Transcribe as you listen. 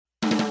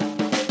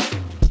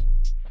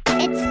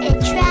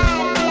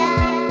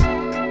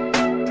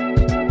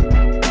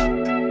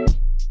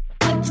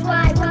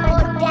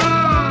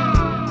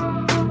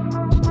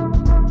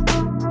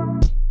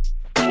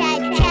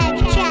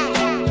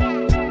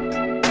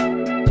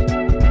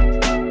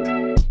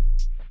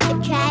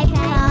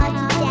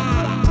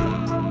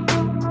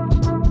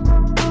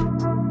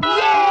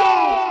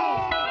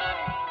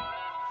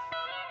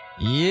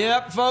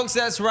folks?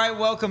 That's right.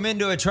 Welcome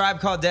into A Tribe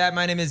Called Dad.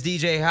 My name is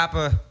DJ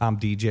Happa. I'm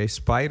DJ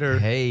Spider.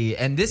 Hey,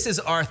 and this is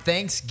our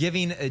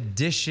Thanksgiving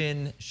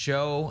edition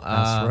show.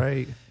 That's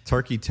right.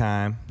 Turkey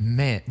time.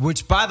 Man,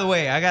 which, by the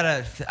way, I got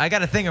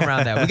a thing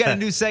around that. We got a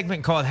new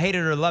segment called Hate It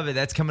or Love It.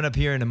 That's coming up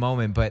here in a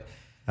moment, but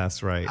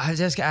that's right.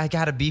 I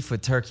got a beef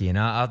with turkey, and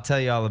I'll tell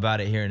you all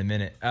about it here in a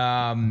minute.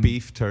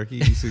 Beef turkey?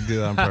 You should do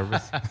that on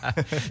purpose.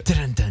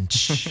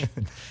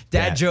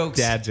 Dad jokes.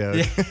 Dad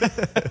jokes.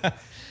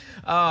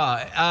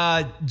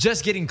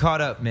 Just getting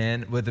caught up,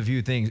 man, with a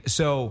few things.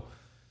 So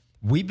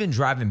we've been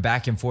driving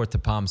back and forth to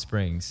Palm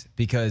Springs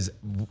because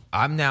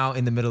I'm now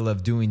in the middle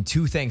of doing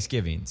 2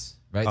 Thanksgivings.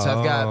 Right, so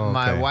I've got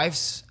my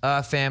wife's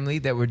family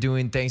that we're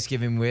doing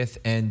Thanksgiving with,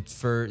 and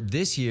for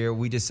this year,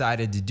 we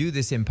decided to do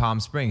this in Palm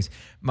Springs.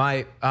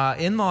 My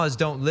in-laws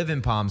don't live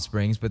in Palm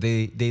Springs, but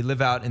they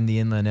live out in the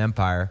Inland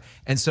Empire,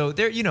 and so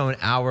they're an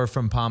hour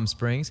from Palm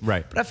Springs.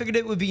 Right. But I figured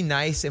it would be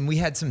nice, and we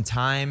had some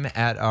time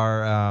at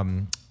our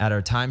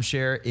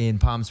timeshare in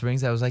Palm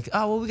Springs. I was like,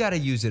 oh well, we got to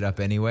use it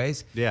up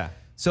anyways. Yeah.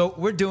 So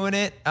we're doing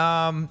it.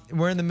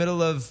 We're in the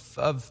middle of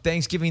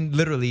Thanksgiving,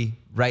 literally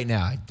right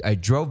now. I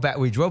drove back.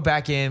 We drove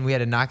back in. We had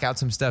to knock out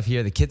some stuff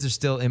here. The kids are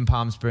still in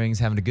Palm Springs,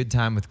 having a good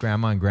time with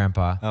Grandma and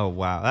Grandpa. Oh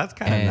wow, that's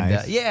kind of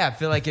nice. Yeah, I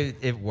feel like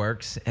it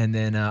works. And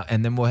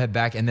then we'll head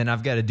back. And then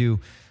I've got to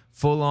do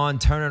full on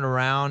turn it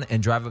around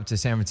and drive up to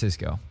San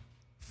Francisco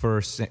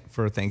for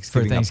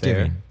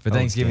Thanksgiving. For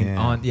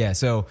Thanksgiving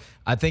So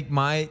I think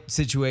my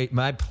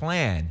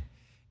plan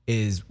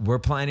is we're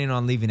planning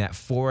on leaving at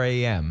 4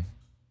 a.m.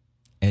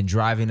 and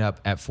driving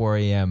up at 4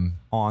 a.m.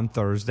 On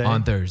Thursday?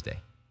 On Thursday.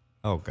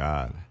 Oh,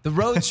 God. The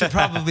road should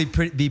probably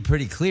be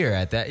pretty clear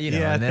at that,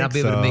 Yeah, and then I'll be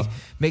able to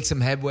make some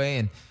headway.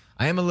 And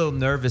I am a little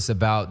nervous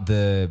about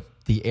the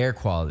air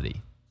quality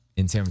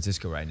in San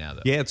Francisco right now,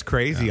 though. Yeah, it's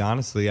crazy,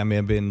 honestly. I mean,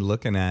 I've been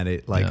looking at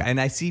it, and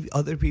I see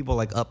other people,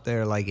 up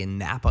there, in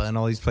Napa and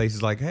all these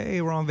places, hey,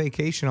 we're on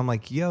vacation. I'm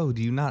like, yo,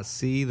 do you not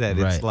see that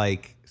it's,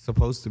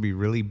 supposed to be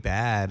really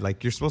bad?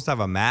 You're supposed to have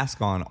a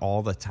mask on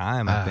all the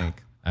time, I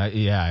think.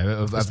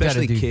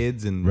 Especially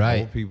kids and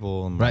old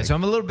people. And so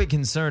I'm a little bit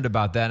concerned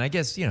about that. And I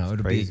guess, it'll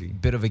be a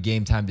bit of a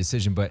game time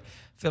decision, but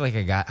I feel like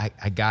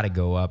I got to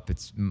go up.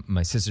 It's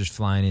my sister's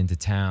flying into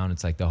town.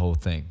 It's the whole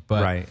thing.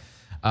 But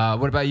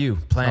what about you?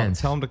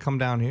 Plans? Tell them to come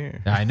down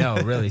here. I know,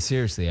 really,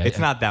 seriously. It's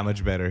not that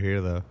much better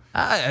here, though.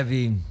 I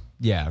mean,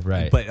 yeah,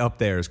 right. But up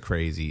there is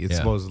crazy. It's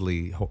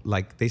supposedly,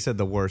 they said,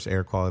 the worst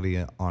air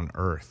quality on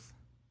Earth.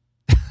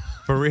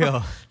 For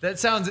real. That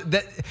sounds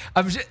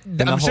I'm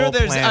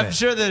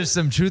sure there's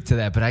some truth to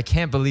that, but I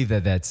can't believe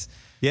that's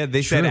they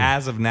true. said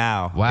as of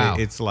now, wow.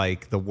 It's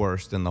the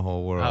worst in the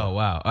whole world. Oh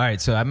wow. All right,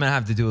 so I'm gonna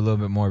have to do a little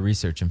bit more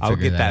research and figure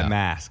I'll get that out.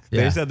 mask.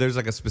 Yeah. They said there's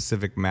a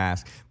specific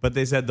mask, but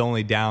they said the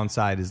only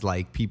downside is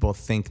people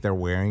think they're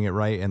wearing it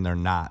right and they're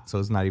not, so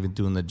it's not even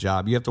doing the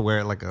job. You have to wear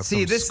it like a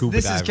scuba this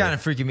diver. is kind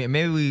of freaking me.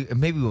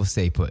 Maybe we'll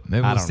stay put.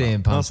 Maybe we'll stay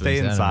in Palm We'll Springs.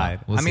 stay inside.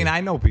 I mean, I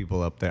know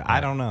people up there.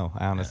 I don't know,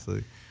 honestly.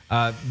 Yeah.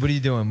 What are you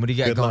doing? What do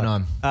you got going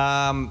on?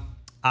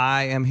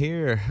 I am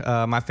here.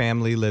 My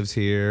family lives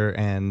here,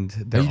 and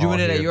are you doing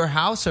it here. at your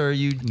house, or are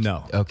you?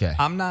 No. Okay.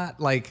 I'm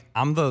not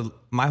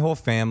my whole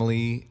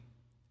family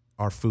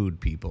are food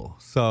people,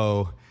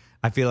 so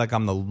I feel like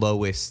I'm the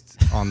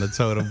lowest on the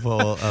totem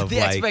pole of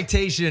the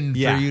expectation for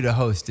you to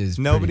host is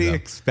nobody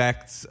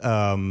expects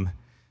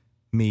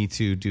me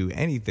to do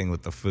anything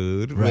with the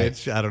food,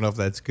 which I don't know if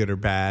that's good or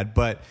bad,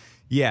 but.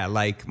 Yeah,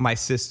 my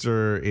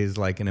sister is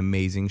an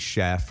amazing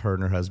chef. Her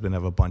and her husband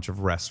have a bunch of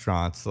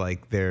restaurants.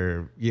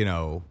 They're,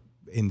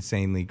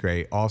 insanely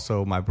great.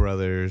 Also, my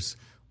brother's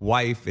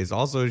wife is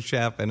also a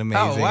chef and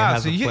amazing. Oh, wow.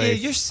 So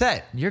you're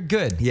set. You're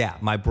good. Yeah,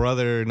 my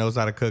brother knows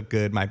how to cook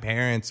good. My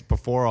parents,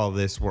 before all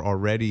this, were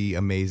already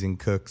amazing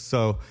cooks.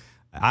 So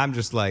I'm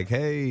just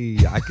hey,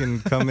 I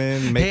can come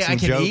in, make some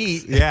jokes.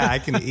 Eat. Yeah, I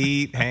can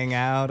eat, hang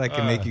out. I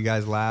can make you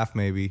guys laugh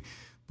maybe.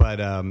 But,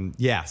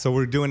 so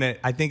we're doing it.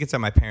 I think it's at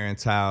my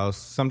parents' house.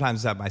 Sometimes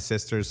it's at my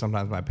sister's,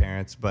 sometimes my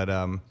parents. But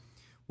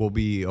we'll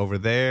be over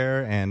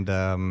there. And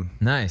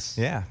nice.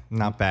 Yeah,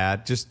 not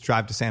bad. Just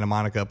drive to Santa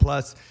Monica.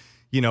 Plus,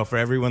 for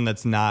everyone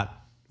that's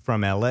not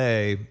from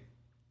L.A.,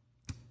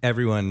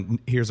 everyone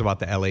hears about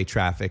the L.A.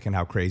 traffic and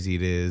how crazy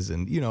it is.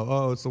 And,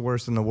 it's the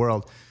worst in the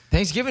world.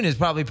 Thanksgiving is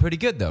probably pretty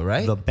good, though,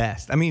 right? The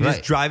best. I mean,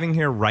 just driving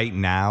here right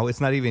now, it's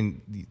not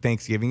even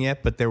Thanksgiving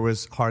yet, but there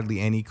was hardly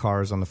any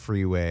cars on the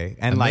freeway.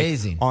 And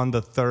amazing. On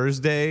the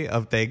Thursday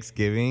of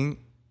Thanksgiving,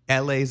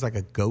 LA is like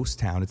a ghost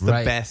town. It's the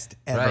best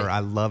ever. I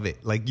love it.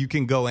 You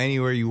can go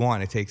anywhere you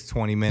want. It takes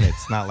 20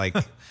 minutes, not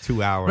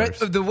 2 hours.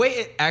 Right. The way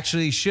it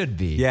actually should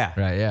be. Yeah.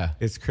 Right, yeah.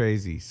 It's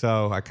crazy.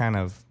 So I kind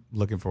of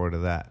looking forward to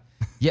that.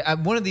 Yeah,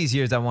 one of these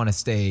years I want to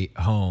stay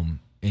home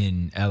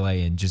in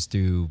LA and just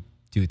do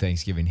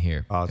Thanksgiving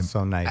here. Oh, it's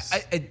so nice.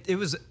 It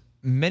was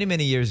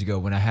many years ago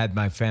when I had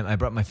my family. I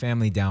brought my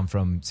family down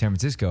from San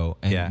Francisco,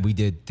 and we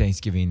did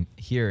Thanksgiving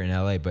here in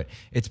LA. But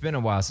it's been a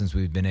while since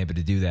we've been able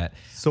to do that.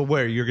 So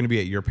where you're going to be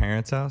at your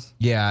parents' house?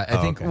 Yeah, I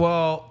think. Okay.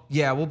 Well,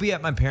 yeah, we'll be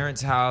at my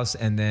parents' house,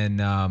 and then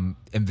and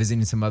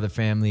visiting some other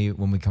family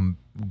when we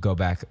go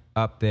back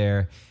up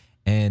there.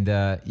 And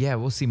yeah,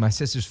 we'll see. My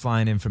sister's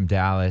flying in from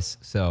Dallas,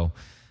 so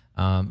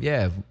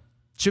yeah,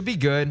 should be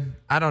good.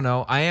 I don't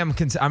know. I'm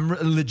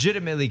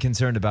legitimately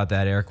concerned about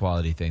that air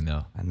quality thing,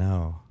 though. I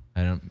know.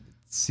 It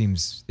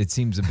seems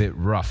a bit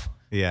rough.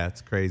 Yeah,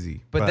 it's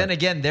crazy. But then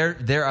again,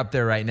 they're up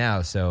there right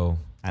now, so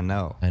I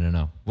know. I don't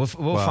know. We'll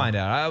find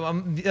out.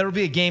 It'll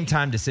be a game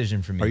time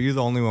decision for me. Are you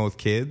the only one with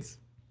kids?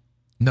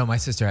 No, my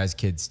sister has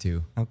kids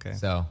too. Okay.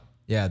 So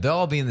yeah, they'll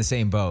all be in the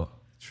same boat.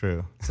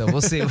 True. So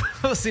we'll see.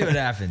 We'll see what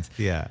happens.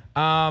 Yeah.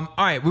 All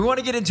right. We want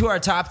to get into our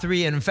top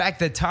 3, and in fact,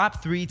 the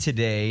top 3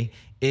 today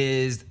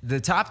is the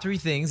top 3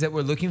 things that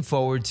we're looking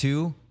forward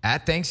to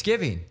at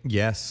Thanksgiving.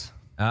 Yes.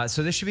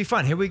 So this should be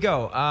fun. Here we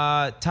go.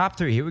 Top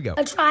 3. Here we go.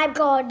 A Tribe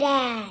Called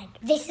Dad.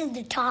 This is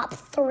the top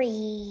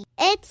 3.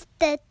 It's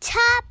the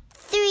top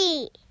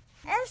 3.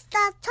 It's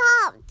the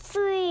top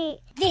 3.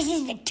 This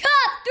is the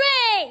top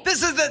 3.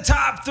 This is the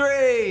top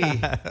 3.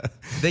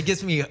 That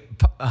gets me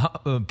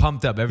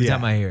pumped up every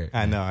time I hear it.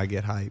 I know. I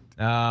get hyped.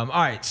 All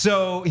right.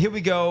 So here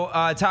we go.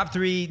 Top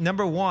 3.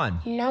 Number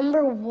 1.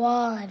 Number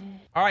 1.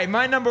 All right.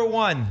 My number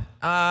 1.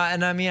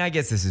 And I mean, I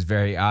guess this is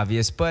very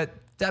obvious, but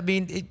I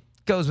mean, it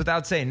goes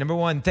without saying. Number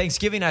 1,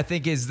 Thanksgiving, I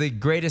think, is the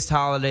greatest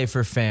holiday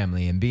for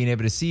family and being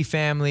able to see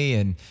family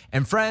and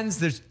friends.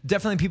 There's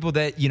definitely people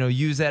that,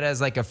 use that as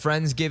like a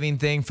Friendsgiving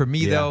thing. For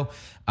me, though,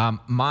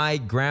 my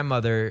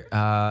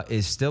grandmother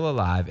is still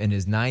alive and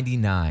is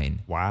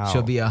 99. Wow.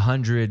 She'll be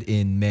 100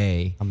 in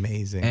May.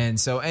 Amazing. And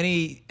so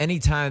any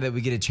time that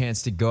we get a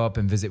chance to go up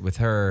and visit with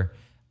her,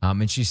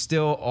 and she's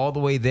still all the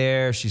way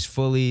there. She's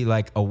fully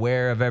like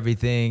aware of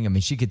everything. I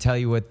mean, she could tell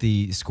you what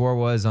the score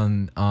was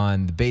on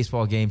the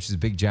baseball game. She's a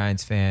big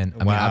Giants fan.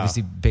 I mean,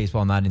 obviously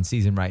baseball not in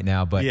season right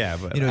now, but I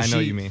know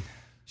what you mean.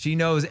 She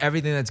knows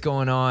everything that's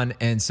going on,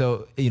 and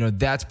so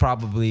that's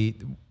probably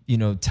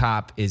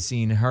top is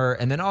seeing her,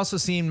 and then also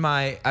seeing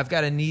I've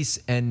got a niece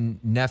and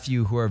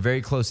nephew who are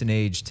very close in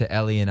age to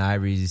Ellie and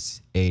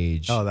Irie's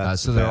age. Oh,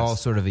 that's so they're all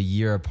sort of a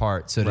year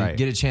apart. So to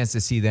get a chance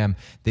to see them,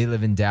 they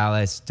live in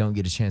Dallas. Don't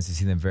get a chance to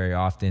see them very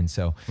often.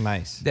 So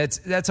nice.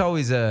 That's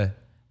always a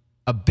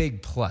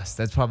big plus.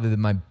 That's probably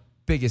my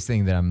biggest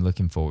thing that I'm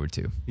looking forward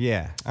to.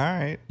 Yeah. All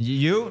right.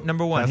 You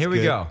number 1. That's Here we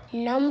good. go.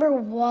 Number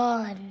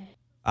 1.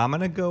 I'm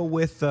gonna go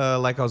with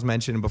like I was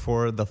mentioning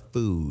before, the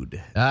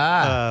food.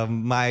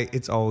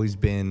 It's always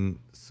been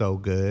so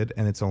good,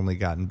 and it's only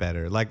gotten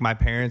better. Like my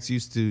parents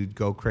used to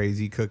go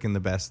crazy cooking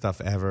the best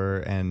stuff ever,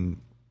 and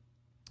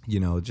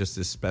just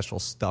this special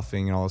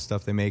stuffing and all the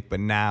stuff they make. But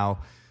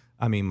now,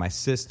 I mean, my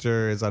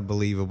sister is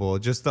unbelievable.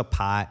 Just the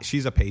pie.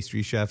 She's a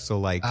pastry chef, so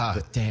like,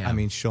 damn. I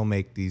mean, she'll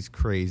make these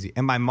crazy.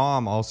 And my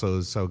mom also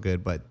is so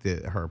good, but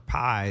her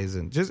pies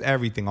and just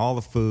everything, all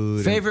the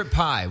food. Favorite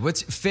pie?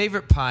 What's your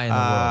favorite pie in the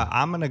world?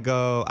 I'm gonna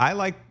go. I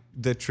like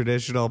the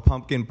traditional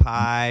pumpkin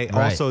pie.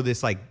 Right. Also,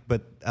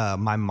 but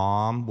my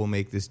mom will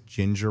make this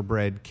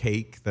gingerbread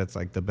cake that's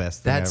like the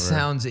best thing ever. That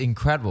sounds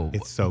incredible.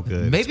 It's so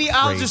good. Maybe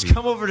I'll just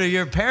come over to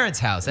your parents'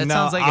 house. That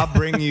sounds like I'll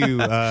bring you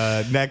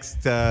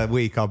next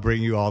week. I'll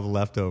bring you all the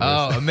leftovers.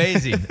 Oh,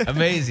 amazing.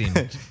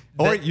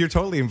 Or you're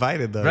totally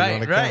invited though.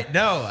 Right.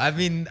 No, I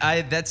mean,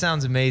 that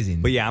sounds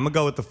amazing. But yeah, I'm gonna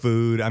go with the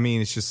food. I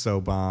mean, it's just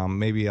so bomb.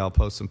 Maybe I'll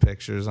post some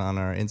pictures on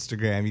our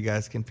Instagram. You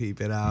guys can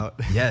peep it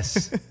out.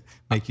 Yes.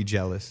 Make you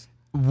jealous.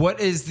 What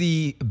is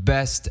the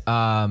best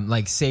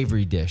like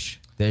savory dish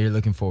that you're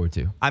looking forward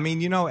to? I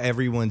mean,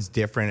 everyone's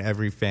different,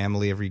 every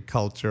family, every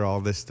culture,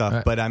 all this stuff.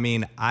 Right. But I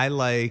mean, I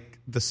like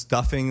the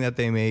stuffing that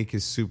they make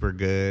is super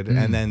good.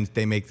 And then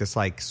they make this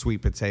like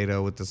sweet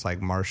potato with this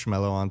like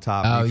marshmallow on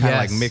top. Oh, and you kind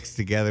of yes. like mix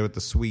together with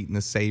the sweet and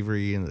the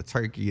savory and the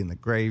turkey and the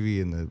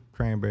gravy and the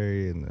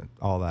cranberry and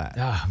all that.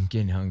 I'm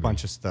getting hungry.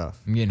 Bunch of stuff.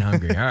 I'm getting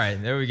hungry. All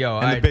right, there we go.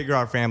 And the bigger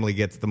our family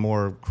gets, the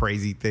more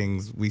crazy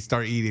things we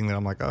start eating that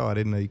I'm like, oh, I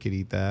didn't know you could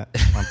eat that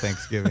on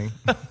Thanksgiving.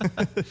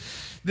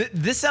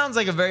 This sounds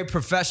like a very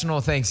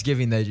professional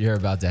Thanksgiving that you're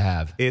about to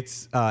have.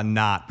 It's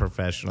not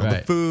professional.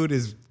 Right. The food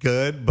is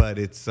good, but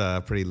it's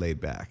pretty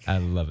laid back. I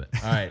love it.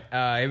 All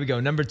right, here we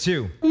go. Number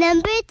 2.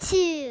 Number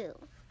 2.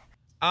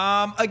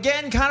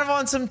 Again, kind of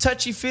on some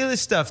touchy-feely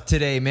stuff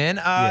today, man.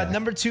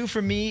 Number 2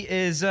 for me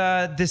is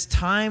this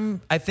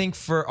time, I think,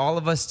 for all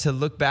of us to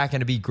look back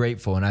and to be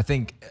grateful. And I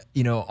think,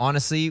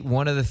 honestly,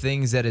 one of the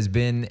things that has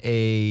been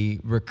a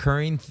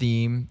recurring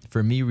theme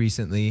for me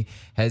recently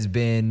has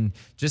been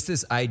just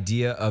this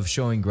idea of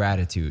showing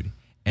gratitude.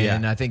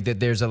 And I think that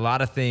there's a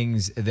lot of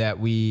things that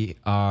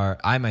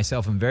I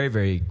myself am very,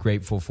 very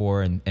grateful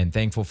for and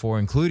thankful for,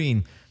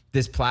 including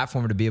this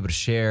platform to be able to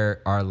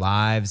share our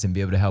lives and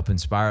be able to help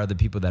inspire other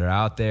people that are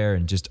out there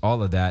and just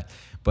all of that.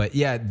 But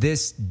yeah,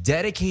 this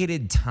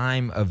dedicated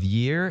time of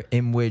year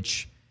in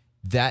which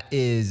that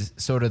is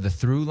sort of the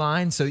through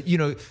line. So,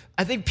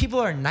 I think people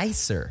are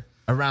nicer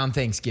around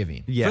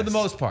Thanksgiving for the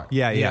most part.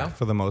 Yeah,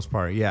 for the most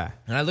part, yeah.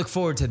 And I look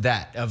forward to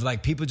that, of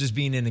like people just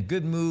being in a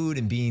good mood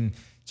and being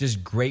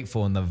just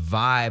grateful, and the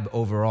vibe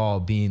overall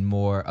being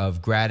more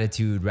of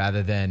gratitude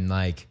rather than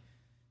like,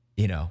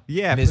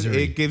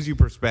 misery. It gives you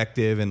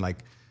perspective and like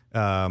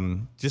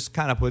just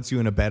kind of puts you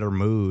in a better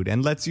mood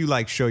and lets you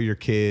like show your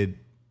kid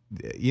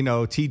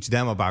teach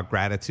them about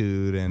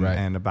gratitude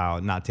and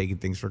about not taking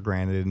things for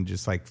granted and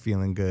just like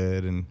feeling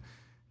good and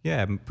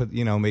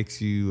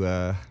makes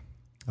you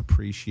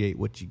appreciate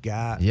what you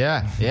got.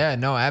 Yeah,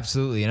 no,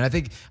 absolutely. And I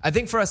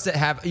think for us to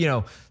have,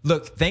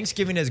 look,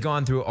 Thanksgiving has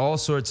gone through all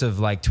sorts of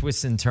like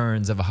twists and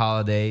turns of a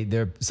holiday.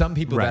 There are some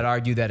people that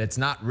argue that it's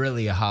not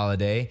really a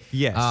holiday.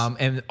 Yes.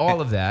 And all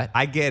of that.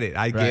 I get it.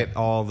 I get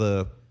all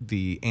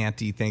the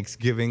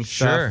anti-Thanksgiving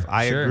stuff.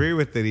 I agree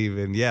with it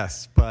even,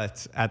 yes.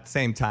 But at the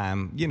same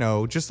time,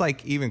 just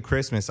like even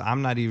Christmas,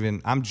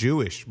 I'm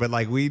Jewish, but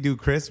like we do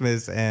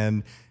Christmas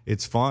and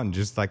it's fun.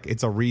 Just like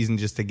it's a reason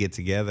just to get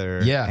together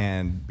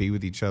and be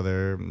with each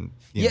other. And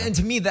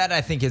to me, that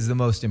I think is the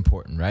most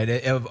important, right?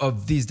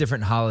 Of these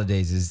different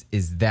holidays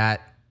is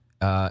that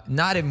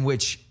not in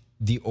which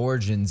the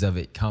origins of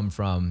it come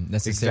from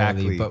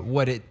necessarily, but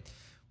what it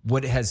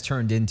has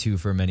turned into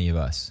for many of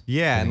us.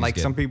 Yeah, and like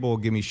some people will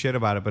give me shit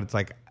about it, but it's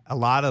like a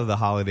lot of the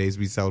holidays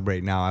we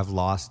celebrate now have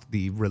lost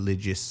the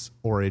religious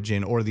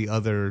origin or the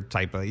other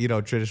type of,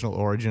 traditional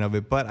origin of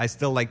it, but I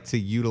still like to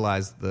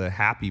utilize the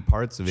happy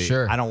parts of it.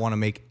 Sure. I don't want to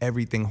make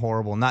everything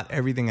horrible. Not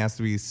everything has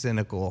to be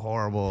cynical,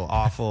 horrible,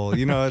 awful.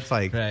 It's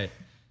like... Right.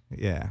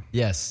 Yeah.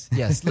 Yes.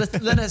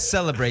 Let us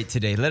celebrate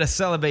today. Let us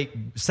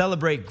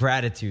celebrate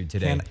gratitude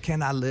today.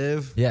 Can I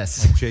live?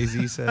 Yes. Like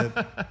Jay-Z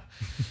said.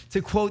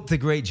 To quote the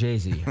great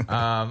Jay-Z.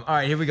 All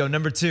right, here we go.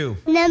 Number 2.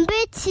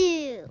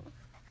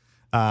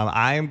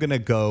 I am going to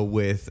go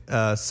with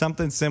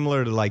something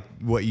similar to like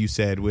what you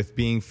said with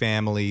being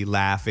family,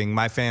 laughing.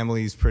 My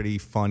family's pretty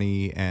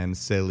funny and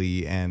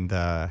silly and,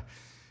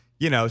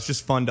 it's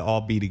just fun to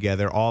all be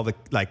together.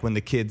 When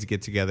the kids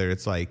get together,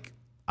 it's like,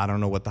 I don't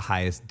know what the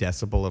highest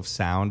decibel of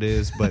sound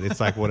is, but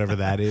it's like whatever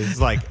that is,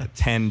 like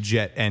 10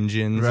 jet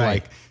engines. Right.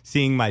 Like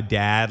seeing my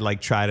dad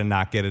like try to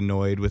not get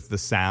annoyed with the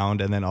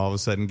sound and then all of a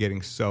sudden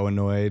getting so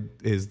annoyed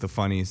is the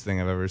funniest thing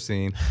I've ever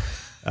seen.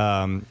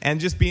 And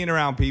just being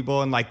around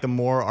people and like the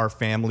more our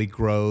family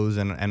grows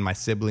and my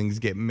siblings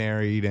get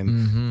married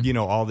and,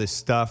 all this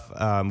stuff,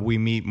 we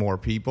meet more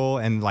people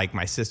and like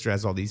my sister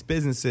has all these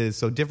businesses.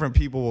 So different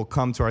people will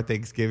come to our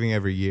Thanksgiving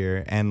every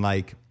year and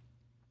like,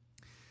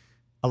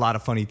 a lot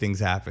of funny things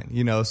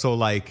happen, so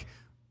like,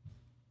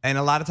 and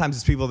a lot of times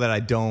it's people that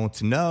I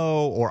don't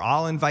know, or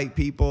I'll invite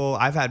people.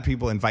 I've had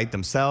people invite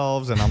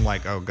themselves and I'm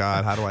like, oh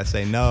God, how do I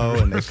say no?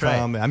 And they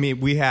come. I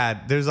mean,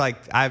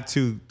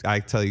 I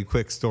tell you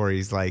quick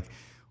stories. Like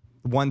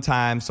one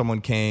time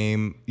someone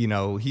came,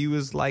 he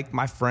was like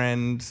my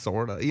friend,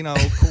 sort of,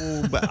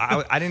 cool, but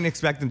I didn't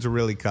expect him to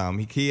really come.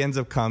 He ends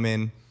up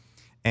coming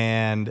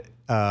and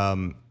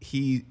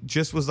he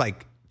just was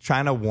like,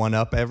 trying to one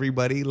up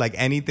everybody. Like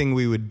anything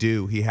we would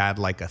do, he had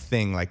like a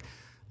thing. Like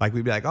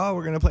we'd be like, oh,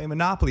 we're gonna play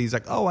Monopoly. He's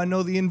like, oh, I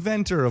know the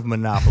inventor of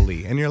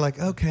Monopoly. And you're like,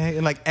 okay.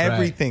 And like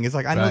everything is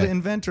like, I know the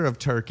inventor of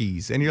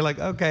turkeys. And you're like,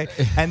 okay.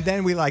 And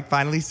then we like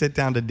finally sit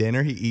down to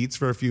dinner. He eats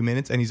for a few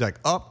minutes and he's like,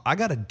 oh, I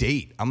got a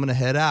date. I'm gonna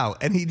head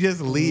out. And he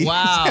just leaves.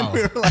 Wow. And we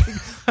were like,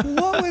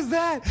 what was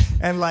that?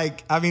 And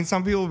like, I mean,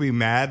 some people will be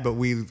mad, but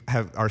we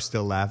are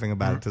still laughing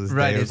about it to this day.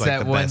 Right. It was It's like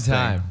that the one best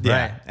time. thing.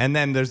 Yeah. Right. And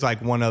then there's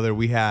like one other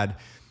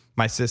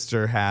my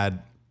sister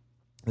had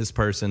this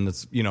person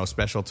that's,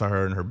 special to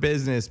her in her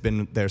business,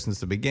 been there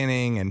since the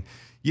beginning. And,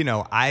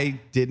 I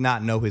did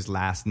not know his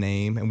last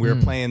name. And we were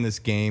playing this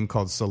game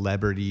called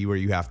Celebrity where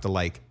you have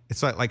to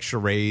it's like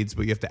charades,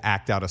 but you have to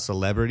act out a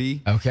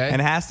celebrity. Okay.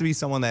 And it has to be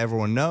someone that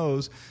everyone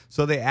knows.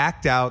 So they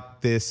act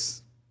out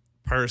this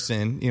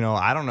person,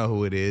 I don't know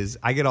who it is.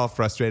 I get all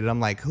frustrated. I'm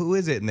like, who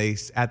is it? And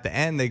at the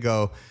end they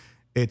go,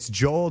 it's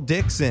Joel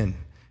Dixon.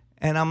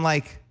 And I'm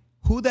like,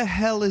 who the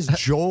hell is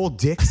Joel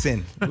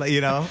Dixon?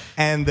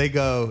 And they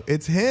go,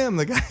 it's him,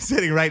 the guy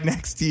sitting right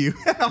next to you.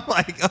 And I'm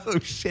like, oh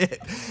shit.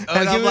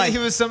 And he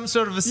was some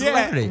sort of a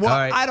celebrity. Yeah, well, all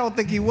right. I don't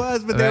think he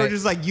was, but they were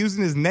just like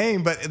using his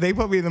name. But they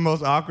put me in the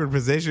most awkward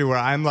position where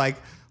I'm like,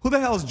 who the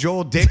hell is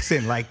Joel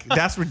Dixon? Like,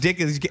 that's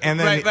ridiculous. And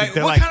then right.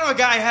 they're What like, kind of a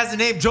guy has the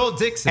name Joel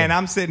Dixon? and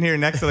I'm sitting here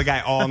next to the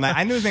guy all night.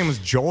 I knew his name was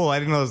Joel. I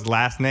didn't know his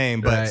last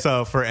name. But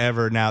so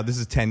forever now, this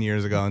is 10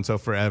 years ago. And so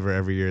forever,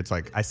 every year, it's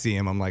like, I see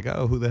him. I'm like,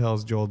 oh, who the hell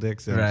is Joel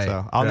Dixon? Right,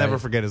 So I'll never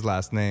forget his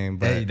last name.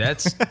 But Hey,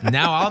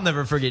 now I'll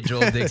never forget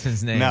Joel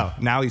Dixon's name. no,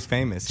 now he's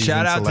famous. He's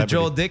Shout in out to celebrity.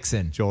 Joel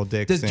Dixon. Joel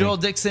Dixon. Does Joel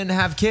Dixon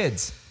have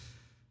kids?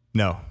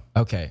 No.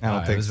 Okay. I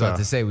don't I think was about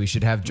so. to say we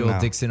should have Joel No.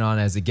 Dixon on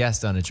as a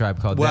guest on A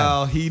Tribe Called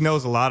Well, he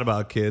knows a lot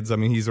about kids. I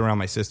mean, he's around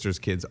my sister's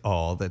kids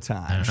all the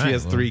time. All She right,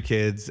 has well. 3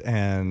 kids,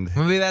 and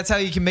Maybe that's how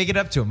you can make it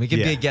up to him. He could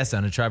be Yeah. a guest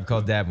on A Tribe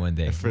Called Dad one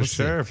day. for We'll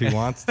see. sure, if he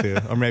wants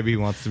to, or maybe he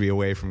wants to be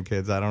away from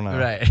kids. I don't know.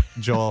 Right.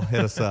 Joel,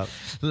 hit us up.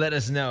 Let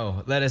us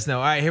know.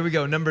 All right, here we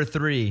go. Number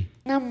 3.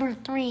 Number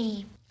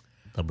 3.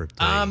 Number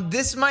 3.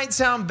 This might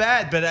sound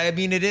bad, but I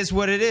mean, it is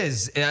what it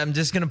is. I'm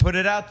just going to put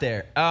it out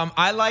there.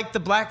 I like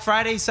the Black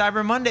Friday,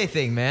 Cyber Monday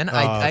thing, man.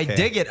 I okay.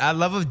 dig it. I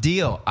love a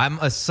deal. I'm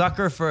a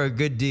sucker for a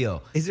good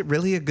deal. Is it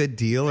really a good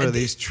deal, or are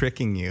they just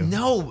tricking you?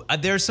 No,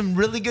 there's some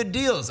really good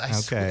deals. I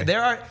swear. Okay.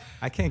 There are.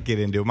 I can't get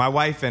into it. My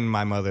wife and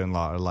my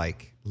mother-in-law are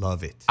like,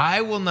 love it.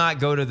 I will not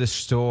go to the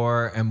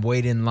store and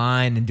wait in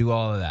line and do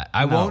all of that.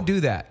 I won't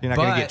do that. You're not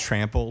going to get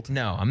trampled?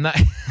 No, I'm not.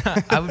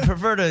 I would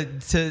prefer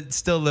to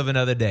still live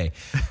another day.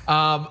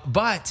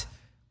 But,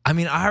 I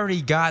mean, I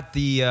already got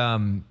the...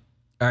 all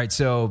right,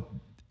 so,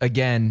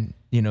 again,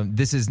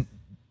 this is...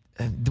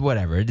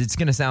 whatever. It's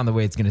going to sound the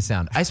way it's going to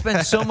sound. I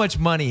spend so much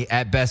money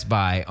at Best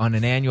Buy on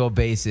an annual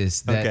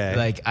basis that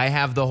like I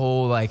have the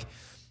whole like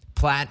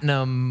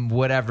platinum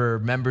whatever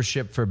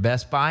membership for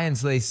Best Buy, and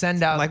so they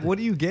send out like what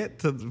do you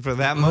get for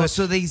that much?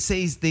 So they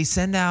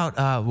send out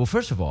well,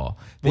 first of all,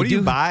 what do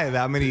you buy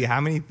that many?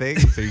 How many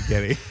things are you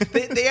getting?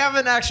 they have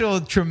an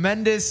actual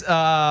tremendous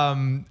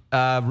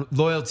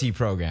loyalty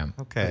program.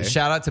 Okay,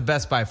 shout out to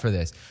Best Buy for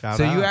this.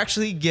 You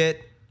actually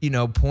get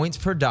points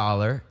per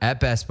dollar at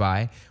Best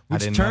Buy,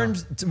 which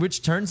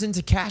turns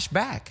into cash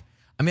back.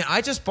 I mean,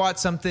 I just bought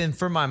something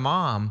for my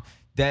mom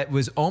that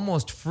was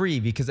almost free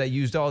because I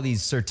used all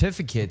these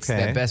certificates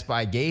that Best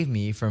Buy gave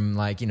me from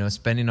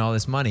spending all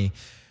this money.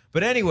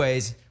 But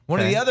anyways, one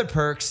of the other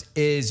perks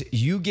is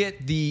you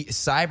get the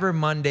Cyber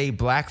Monday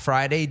Black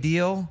Friday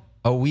deal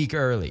a week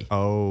early.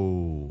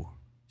 Oh.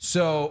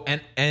 So,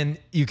 and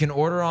you can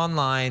order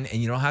online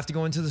and you don't have to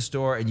go into the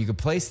store and you can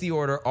place the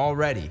order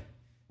already.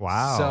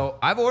 Wow. So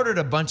I've ordered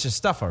a bunch of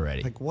stuff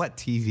already. Like what,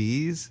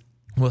 TVs?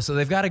 Well, so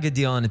they've got a good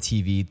deal on a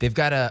TV. They've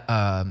got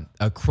a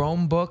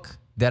Chromebook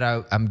that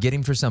I'm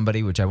getting for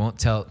somebody, which I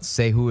won't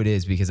say who it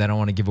is because I don't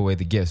want to give away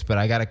the gifts. But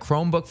I got a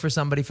Chromebook for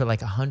somebody for like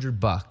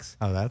 $100.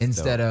 Oh, that's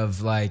instead dope.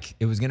 Of like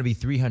it was going to be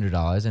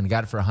 $300, and I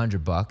got it for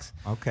 $100.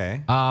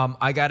 Okay.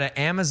 I got an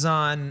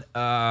Amazon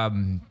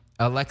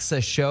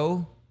Alexa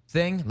Show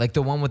thing, like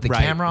the one with the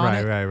camera on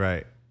it.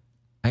 Right.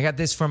 I got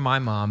this from my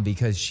mom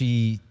because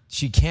she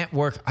can't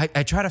work.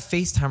 I try to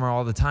FaceTime her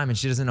all the time, and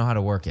she doesn't know how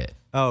to work it.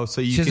 Oh,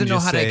 so she doesn't know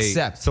how to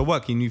accept. So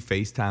what? Can you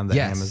FaceTime the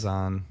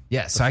Amazon?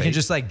 Yes. So I can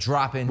just like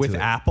drop into with it.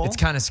 Apple? It's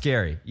kind of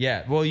scary.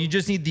 Yeah. Well, you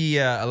just need the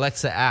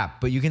Alexa app,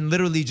 but you can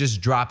literally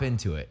just drop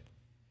into it.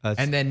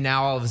 And then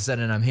now all of a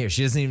sudden I'm here.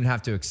 She doesn't even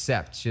have to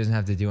accept. She doesn't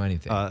have to do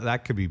anything.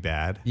 That could be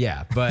bad.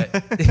 Yeah, but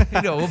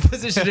we'll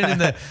position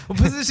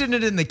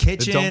it in the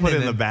kitchen. Don't put it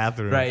in the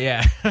bathroom. Right?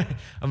 Yeah.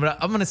 I'm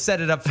gonna set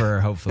it up for her.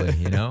 Hopefully,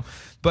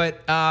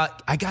 But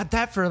I got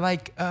that for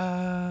like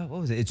what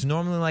was it? It's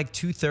normally like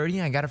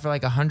 $230. I got it for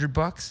like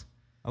 $100.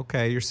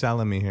 Okay, you're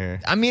selling me here.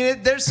 I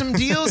mean, there's some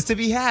deals to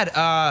be had.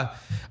 I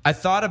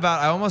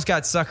almost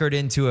got suckered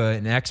into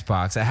an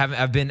Xbox.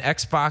 I've been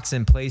Xbox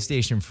and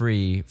PlayStation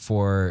free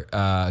for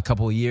a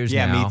couple of years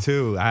now. Yeah, me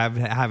too. I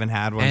haven't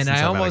had one since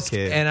I've had a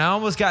kid. And I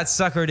almost got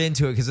suckered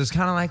into it because it was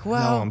kind of like,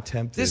 well, no, I'm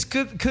tempted. This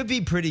could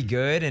be pretty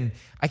good, and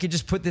I could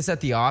just put this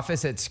at the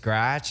office at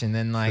scratch, and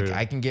then like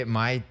I can get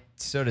my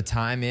sort of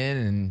time in,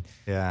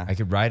 and I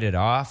could write it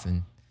off,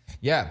 and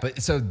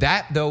but so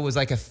that though was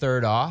like a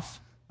third off.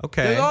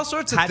 Okay. There's all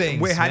sorts of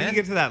things. Wait, how do you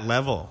get to that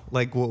level?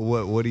 Like,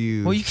 what do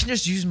you? Well, you can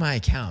just use my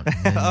account.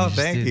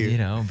 Thank you.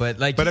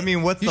 But I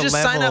mean, what's the level?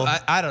 Sign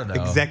up. I don't know.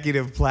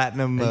 Executive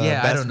Platinum.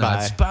 Best I don't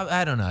know.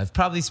 I don't know. I've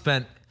probably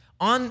spent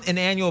on an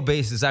annual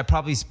basis. I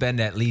probably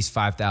spend at least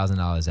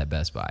 $5,000 at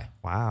Best Buy.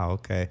 Wow.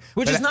 Okay.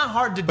 Which is not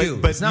hard to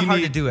do. But it's not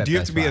hard to do at Best Buy. Do you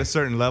have to be at a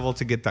certain level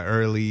to get the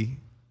early?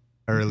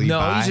 No,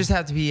 buy? you just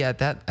have to be at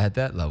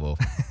that level.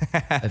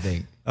 I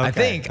think.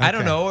 Okay. I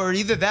don't know, or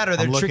either that, or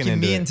they're tricking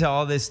me into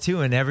all this too,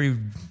 and every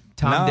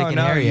Tom, Dick, and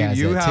Harry has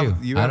it too.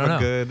 You have a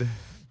good.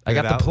 I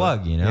got the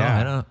plug, Yeah.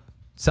 I don't.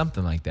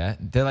 Something like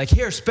that. They're like,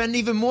 here, spend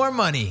even more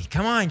money.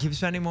 Come on, keep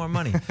spending more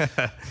money.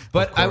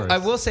 But I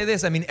will say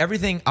this. I mean,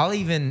 everything. I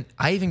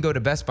even go to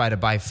Best Buy to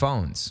buy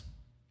phones.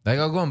 Like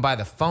I'll go and buy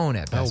the phone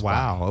at Best Buy. Oh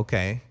wow,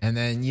 okay. And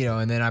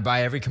then I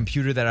buy every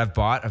computer that I've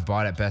bought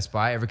at Best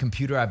Buy. Every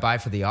computer I buy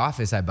for the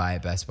office, I buy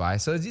at Best Buy.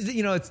 So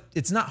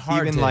it's not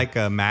hard. Even like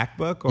a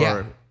MacBook or.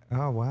 Yeah.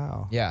 Oh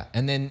wow. Yeah,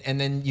 and then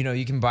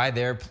you can buy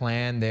their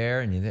plan there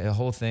and the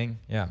whole thing.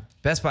 Yeah,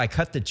 Best Buy,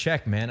 cut the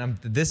check, man.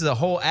 This is a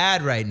whole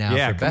ad right now.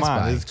 Yeah, for Best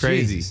Buy. This is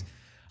crazy. Jesus.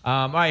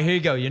 All right, here you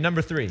go. You're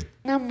number 3.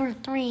 Number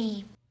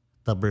 3.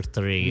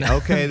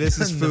 Okay, this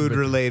is food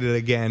related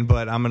again,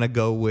 but I'm gonna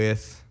go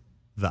with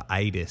the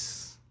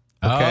itis.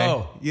 Okay?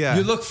 Oh, yeah.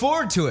 You look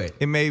forward to it.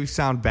 It may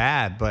sound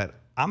bad, but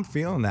I'm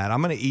feeling that.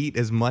 I'm gonna eat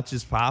as much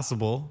as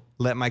possible.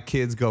 Let my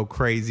kids go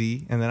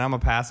crazy, and then I'm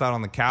gonna pass out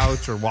on the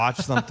couch or watch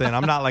something.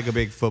 I'm not like a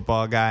big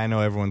football guy. I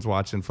know everyone's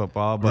watching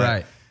football, but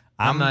right.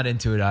 I'm not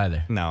into it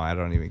either. No, I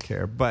don't even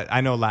care. But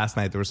I know last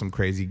night there was some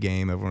crazy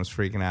game everyone was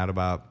freaking out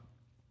about,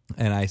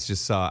 and I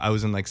just saw. I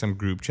was in like some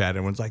group chat.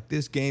 Everyone's like,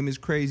 "This game is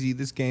crazy.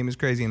 This game is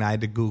crazy," and I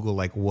had to Google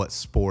like what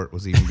sport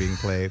was even being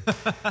played.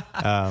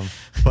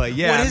 But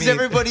yeah, what is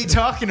everybody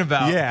talking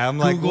about? Yeah, I'm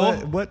like, Google?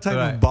 what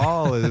type of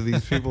ball are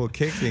these people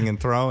kicking and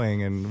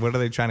throwing, and what are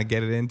they trying to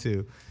get it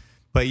into?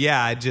 But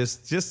yeah, I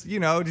just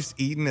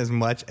eating as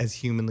much as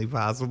humanly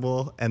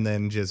possible, and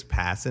then just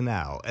passing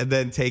out, and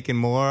then taking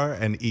more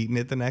and eating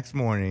it the next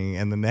morning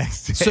and the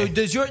next day. So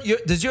does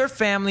your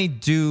family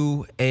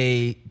do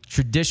a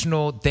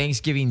traditional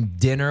Thanksgiving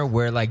dinner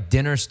where like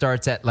dinner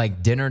starts at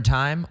like dinner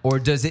time, or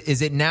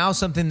is it now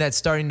something that's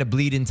starting to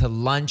bleed into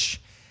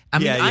lunch I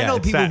mean, I know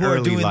it's people that who are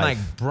early doing life.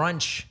 like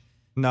brunch.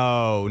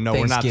 No, we're not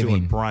doing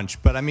Thanksgiving. brunch.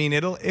 But I mean,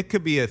 it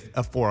could be a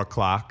 4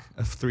 o'clock,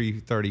 a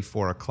 3:30,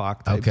 4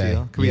 o'clock type Okay,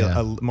 deal. It could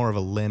yeah. be more of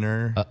a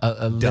linner.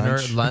 A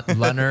Dunch.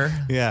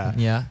 lunner. Yeah.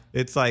 Yeah.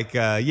 It's like,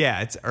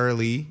 it's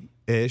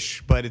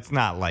early-ish, but it's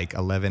not like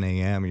 11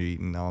 a.m. You're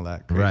eating all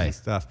that crazy Right.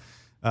 stuff.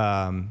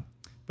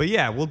 But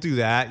yeah, we'll do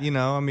that. You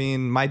know, I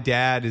mean, my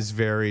dad is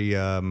very,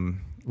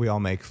 we all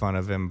make fun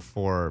of him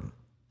for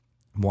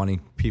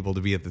wanting people to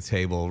be at the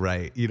table,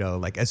 right? You know,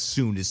 like as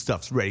soon as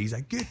stuff's ready, he's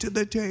like, get to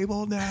the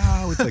table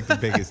now. It's like the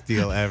biggest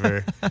deal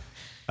ever.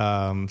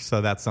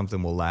 So that's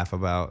something we'll laugh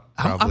about.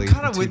 I'm Probably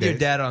kind of in 2 with your days.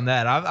 dad on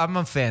that. I'm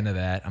a fan of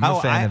that. I'm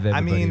a fan of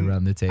everybody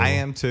around the table. I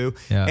am too.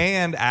 Yeah.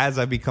 And as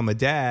I become a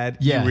dad,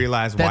 Yeah. you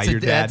realize why That's a- your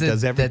dad that's a-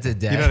 does everything. that's a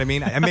dad. You know what I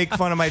mean? I make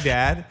fun of my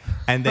dad,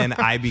 and then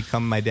I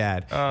become my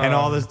dad. And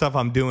all the stuff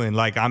I'm doing,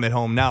 like I'm at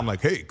home now, I'm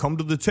like, hey, come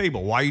to the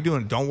table. Why are you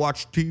doing it? Don't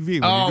watch TV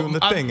when you're doing the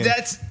thing. And,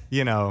 That's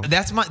you know.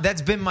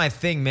 that's been my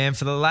thing, man.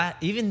 For the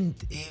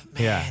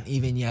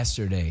even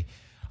yesterday,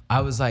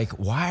 I was like,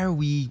 why are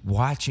we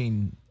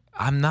watching?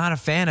 I'm not a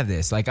fan of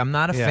this. Like, I'm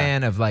not a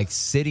fan of like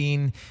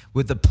sitting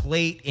with the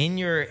plate in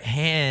your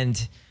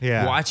hand,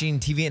 watching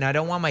TV, and I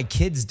don't want my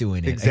kids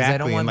doing it. Exactly. I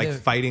don't want and like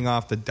fighting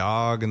off the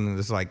dog, and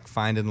just like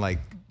finding like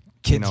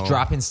kids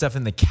dropping stuff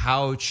in the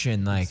couch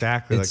and like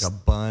exactly like a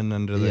bun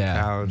under the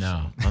couch.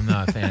 No, I'm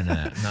not a fan of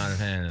that. I'm not a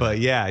fan of But that.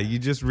 yeah, you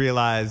just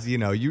realize, you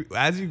know,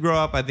 as you grow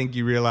up, I think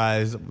you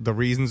realize the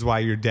reasons why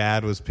your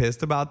dad was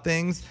pissed about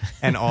things,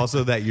 and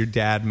also that your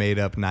dad made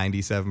up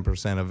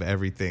 97% of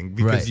everything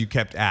because Right. you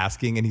kept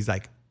asking, and he's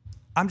like,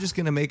 I'm just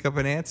going to make up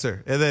an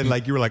answer. And then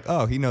like you were like,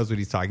 oh, he knows what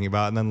he's talking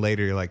about. And then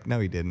later you're like, no,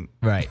 he didn't.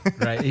 Right.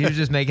 He was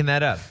just making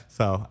that up.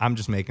 So I'm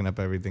just making up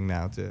everything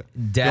now too.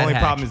 Dad the only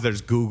hack. problem is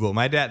there's Google.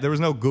 My dad, there was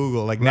no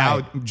Google. Like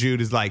now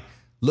Jude is like,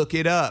 look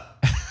it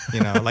up. You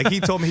know, like he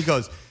told me, he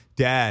goes,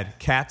 Dad,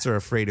 cats are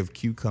afraid of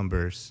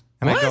cucumbers.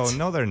 And What? I go,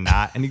 no, they're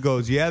not. And he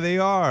goes, yeah, they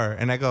are.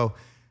 And I go,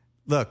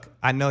 look,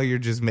 I know you're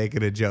just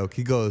making a joke.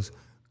 He goes,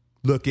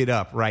 look it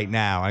up right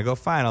now. I go,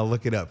 fine, I'll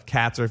look it up.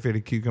 Cats are afraid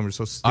of cucumbers.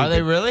 So stupid. Are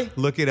they really?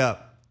 Look it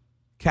up.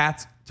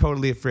 Cats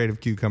totally afraid of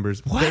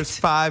cucumbers. What? There's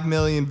 5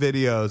 million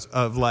videos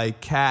of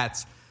like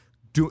cats.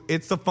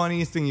 It's the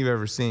funniest thing you've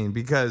ever seen,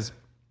 because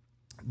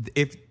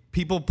if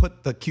people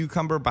put the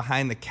cucumber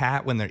behind the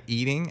cat when they're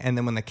eating, and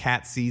then when the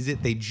cat sees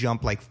it, they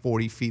jump like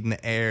 40 feet in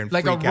the air and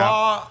Like freak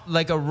out.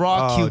 like a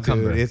raw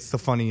cucumber. Dude, it's the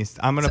funniest.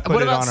 I'm gonna put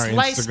What it about on our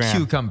sliced Instagram.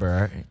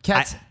 cucumber?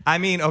 Cats. I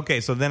mean,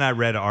 okay, so then I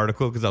read an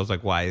article because I was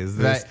like, why is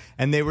this? Right.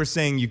 And they were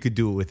saying you could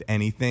do it with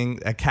anything.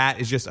 A cat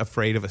is just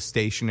afraid of a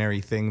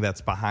stationary thing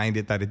that's behind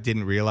it that it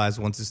didn't realize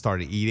once it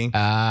started eating.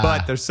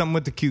 But there's something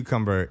with the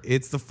cucumber.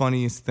 It's the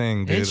funniest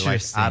thing, dude. Like,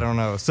 Interesting. I don't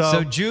know.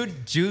 So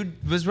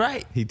Jude was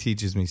right. He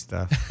teaches me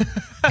stuff.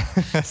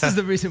 This is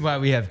the reason why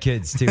we have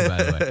kids too,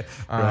 by the way.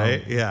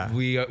 Right? Yeah.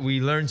 We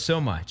learn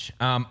so much.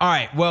 All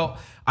right. Well,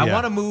 I Yeah.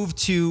 want to move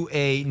to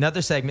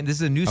another segment. This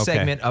is a new Okay.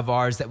 segment of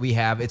ours that we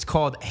have. It's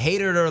called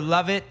Hate It or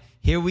Love It.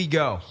 Here we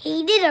go.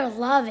 Hate it or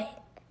love it.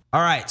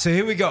 All right. So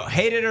here we go.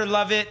 Hate it or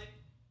love it.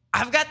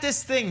 I've got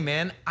this thing,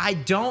 man. I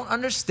don't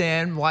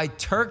understand why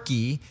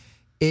turkey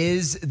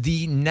is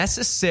the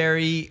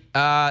necessary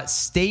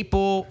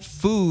staple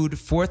food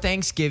for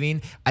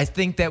Thanksgiving. I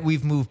think that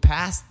we've moved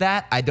past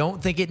that. I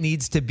don't think it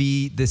needs to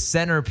be the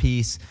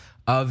centerpiece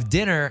of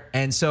dinner.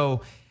 And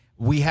so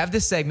we have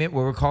this segment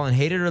where we're calling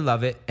Hate It or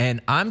Love It, and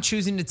I'm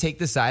choosing to take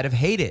the side of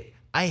hate it.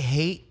 I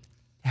hate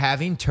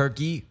having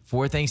turkey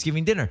for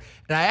Thanksgiving dinner.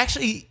 And I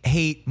actually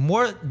hate,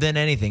 more than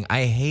anything,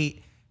 I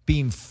hate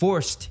being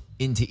forced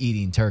into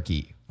eating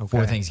turkey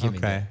for Thanksgiving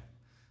dinner.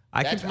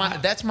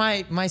 That's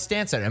my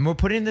stance on it. And we're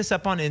putting this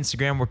up on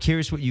Instagram. We're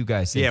curious what you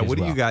guys think. Yeah, as what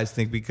do well. you guys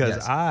think? Because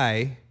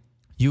Yes.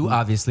 You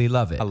obviously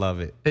love it. I love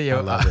it. Yo,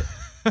 I love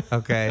it.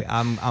 Okay,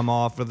 I'm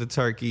all for the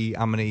turkey.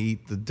 I'm gonna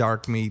eat the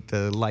dark meat,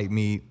 the light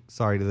meat.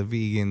 Sorry to the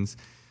vegans.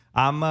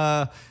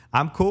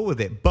 I'm cool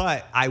with it,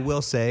 but I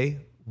will say,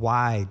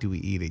 why do we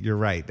eat it? You're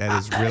right. That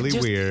is really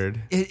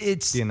weird.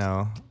 It's you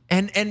know.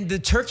 And the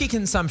turkey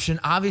consumption,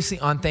 obviously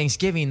on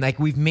Thanksgiving, like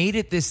we've made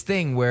it this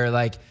thing where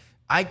like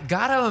I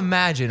gotta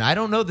imagine, I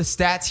don't know the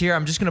stats here,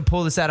 I'm just gonna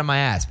pull this out of my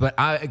ass, but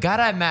I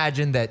gotta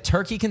imagine that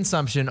turkey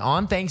consumption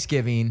on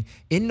Thanksgiving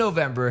in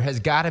November has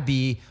gotta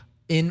be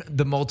in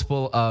the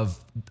multiple of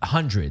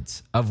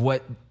hundreds of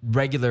what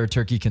regular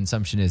turkey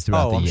consumption is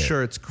throughout the I'm year.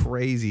 sure it's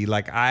crazy.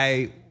 Like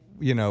I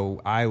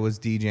was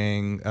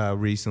DJing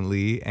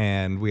recently,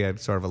 and we had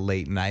sort of a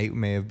late night. We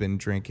may have been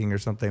drinking or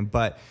something,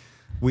 but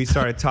we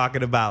started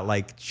talking about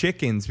like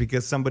chickens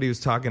because somebody was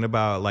talking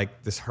about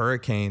like this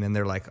hurricane, and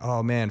they're like,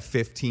 oh man,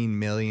 15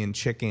 million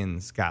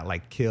chickens got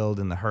like killed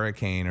in the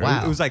hurricane. Or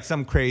Wow. it was like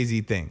some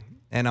crazy thing.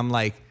 And I'm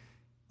like,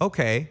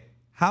 okay,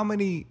 how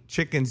many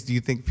chickens do you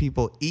think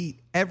people eat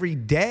every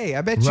day?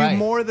 I bet Right. you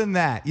more than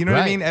that. You know what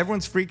I Right. mean?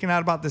 Everyone's freaking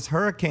out about this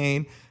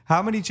hurricane.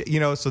 How many,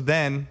 so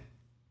then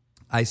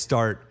I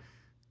start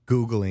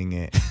Googling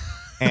it,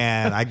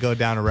 and I go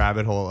down a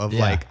rabbit hole of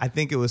Yeah. like, I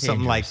think it was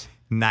something like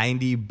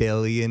 90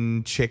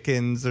 billion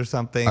chickens or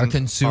something are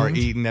consumed,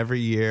 eaten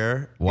every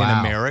year in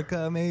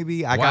America.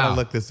 Maybe I gotta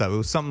look this up. It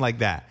was something like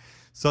that.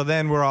 So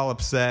then we're all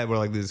upset. We're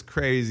like, this is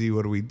crazy.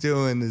 What are we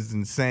doing? This is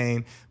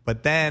insane.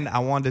 But then I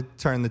wanted to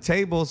turn the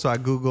table, so I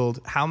Googled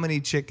how many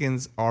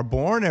chickens are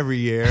born every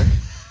year.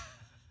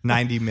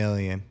 90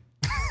 million.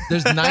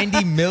 There's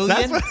 90 million?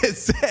 That's what it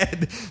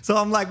said. So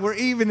I'm like, we're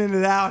evening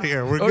it out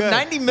here. We're good.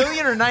 90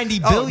 million or 90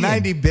 billion?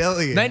 90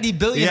 billion. 90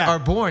 billion are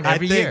born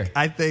every year.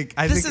 I think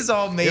this is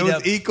all made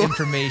up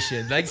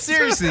information. Like,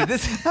 seriously,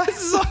 this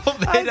is all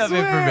made up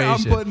information.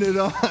 I'm putting it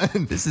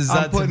on. This is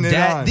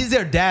these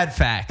are dad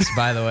facts,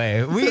 by the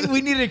way.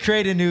 We need to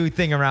create a new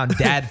thing around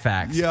dad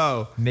facts.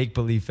 Yo.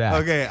 Make-believe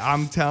facts. Okay,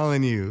 I'm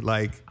telling you.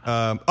 Like,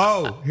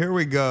 here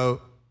we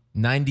go.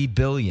 90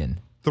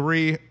 billion.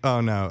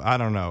 Oh no, I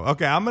don't know.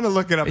 Okay, I'm gonna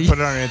look it up and put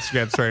it on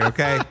Instagram story,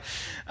 okay?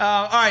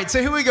 All right, so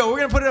here we go.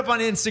 We're gonna put it up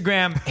on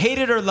Instagram. Hate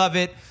it or love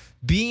it.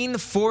 Being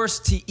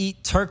forced to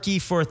eat turkey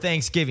for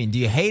Thanksgiving. Do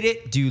you hate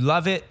it? Do you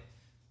love it?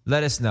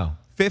 Let us know.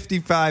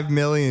 55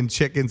 million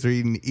chickens are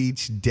eaten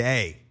each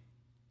day.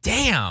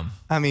 Damn.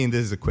 I mean,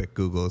 this is a quick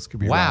Google. This could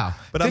be wrong.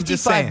 But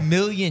 55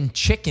 million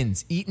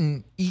chickens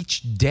eaten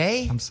each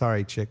day? I'm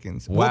sorry,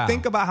 chickens. Wow. Well,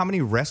 think about how many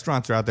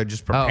restaurants are out there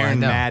just preparing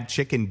mad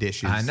chicken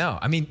dishes. I know.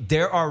 I mean,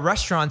 there are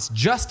restaurants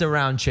just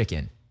around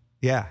chicken.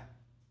 Yeah.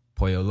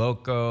 Pollo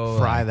Loco.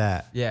 Fry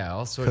that. Yeah,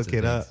 all sorts Cook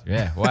of it things.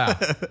 Yeah,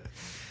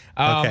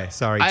 wow. Okay,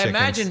 sorry, I chickens.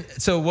 imagine,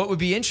 so what would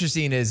be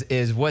interesting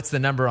is what's the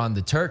number on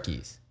the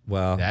turkeys?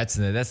 Well, that's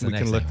the next we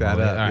can thing. look that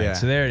up. All right, yeah.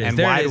 so there it is. And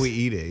there why do we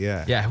eat it?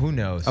 Yeah. Yeah, who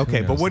knows?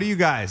 Okay, but what do you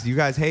guys? You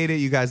guys hate it?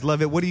 You guys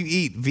love it? What do you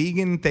eat?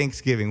 Vegan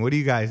Thanksgiving. What do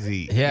you guys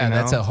eat? Yeah, you know?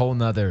 that's a whole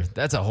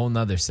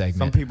nother segment.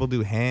 Some people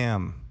do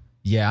ham.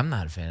 Yeah, I'm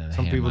not a fan of the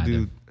Some ham people either.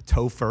 do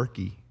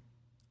tofurkey.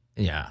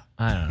 Yeah,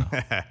 I don't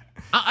know.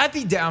 I'd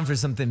be down for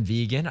something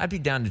vegan. I'd be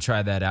down to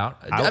try that out.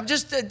 I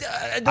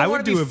don't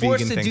want to be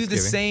forced to do the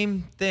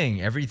same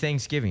thing every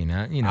Thanksgiving.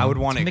 I would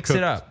want to it mix cooked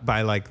it up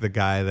by like the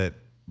guy that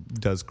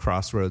does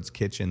Crossroads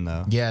Kitchen,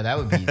 though. Yeah, that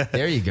would be.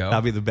 There you go.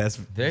 That'll be the best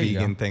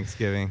vegan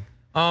Thanksgiving.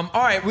 All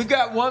right, we've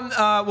got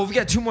we've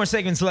got 2 more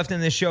segments left in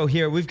this show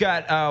here. We've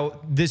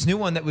got this new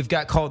one that we've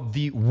got called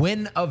the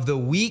Win of the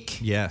Week.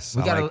 Yes,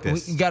 we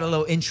got a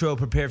little intro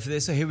prepared for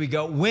this, so here we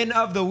go. Win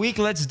of the Week.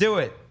 Let's do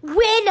it.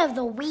 Win of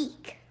the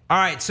week. All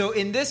right, so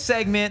in this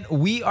segment,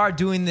 we are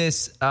doing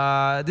this.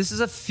 This is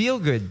a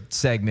feel-good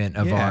segment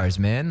of ours,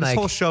 man. This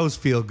whole show's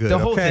feel good. The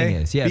whole thing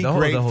is, yeah. Be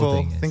grateful. The whole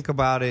thing is. Think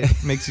about it.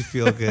 Makes you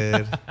feel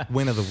good.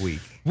 Win of the week.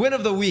 Win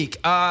of the week.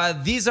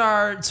 These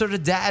are sort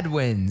of dad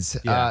wins,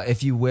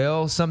 if you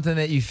will. Something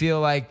that you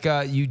feel like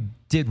you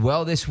did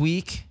well this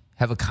week,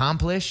 have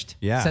accomplished,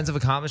 sense of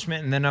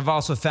accomplishment. And then I've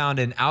also found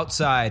an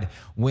outside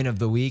win of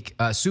the week,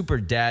 super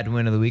dad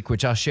win of the week,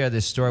 which I'll share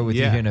this story with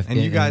you here in a minute.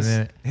 And you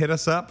guys hit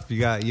us up if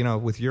you got,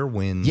 with your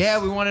wins.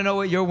 Yeah, we want to know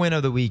what your win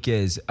of the week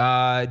is.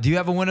 Do you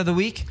have a win of the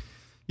week?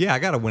 Yeah, I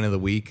got a win of the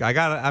week. I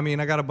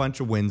got a bunch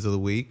of wins of the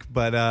week,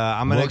 but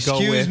I'm going to go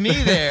with... Excuse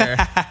me there,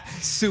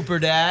 super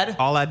dad.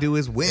 All I do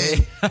is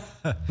win,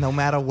 no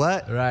matter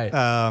what. Right.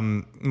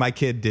 My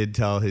kid did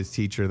tell his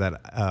teacher that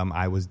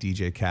I was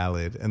DJ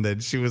Khaled, and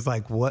then she was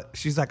like, "What?"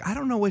 She's like, "I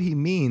don't know what he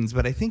means,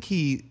 but I think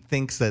he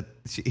thinks that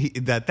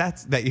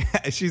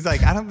She's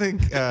like, "I don't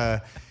think."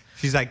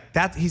 She's like,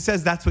 "That he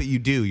says that's what you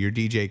do. You're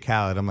DJ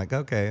Khaled." I'm like,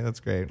 "Okay, that's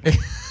great.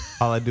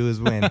 All I do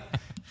is win."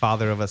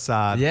 Father of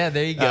Assad. Yeah,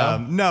 there you go.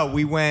 No,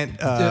 we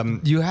went.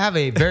 You have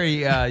a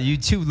very. You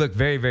two look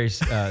very, very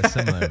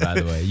similar, by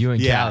the way. You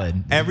and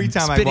Khaled. Every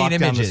time I walk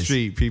down the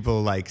street,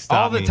 people like stop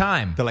all the me.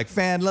 time. They're like,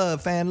 "Fan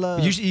love, fan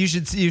love." You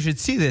should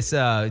see this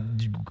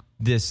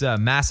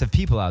mass of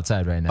people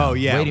outside right now. Oh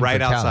yeah,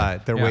 right outside.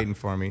 Khaled. They're waiting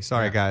for me.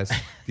 Sorry guys,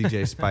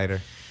 DJ Spider.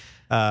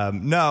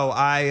 No,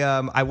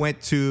 I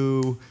went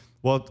to.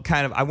 Well,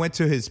 I went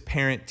to his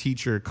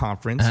parent-teacher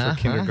conference for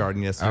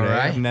kindergarten yesterday. All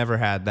right. I've never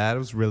had that. It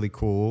was really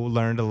cool.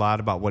 Learned a lot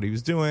about what he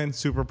was doing.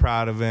 Super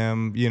proud of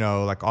him,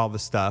 like all the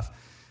stuff.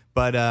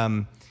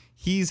 But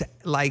he's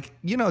like,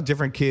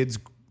 different kids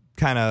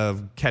kind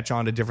of catch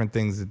on to different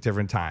things at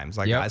different times.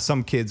 Like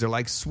some kids are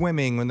like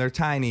swimming when they're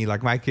tiny.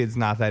 Like my kid's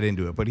not that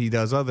into it, but he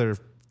does other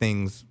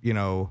things,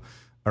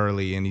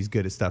 early, and he's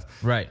good at stuff.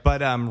 Right.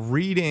 But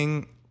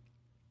reading...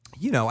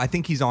 I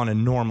think he's on a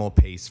normal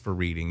pace for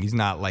reading. He's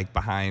not like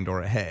behind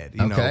or ahead,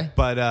 know.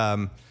 But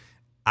and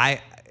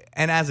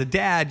as a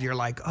dad, you're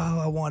like, oh,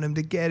 I want him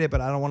to get it, but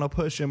I don't want to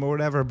push him or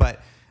whatever.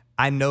 But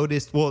I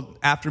noticed,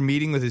 after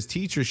meeting with his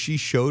teacher, she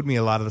showed me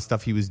a lot of the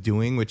stuff he was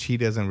doing, which he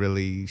doesn't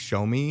really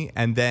show me.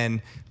 And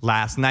then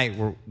last night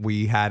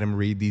we had him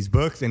read these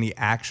books, and he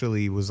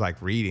actually was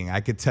like reading. I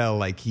could tell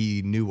like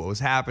he knew what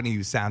was happening. He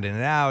was sounding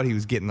it out. He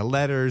was getting the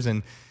letters,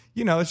 and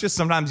it's just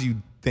sometimes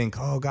you think,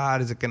 oh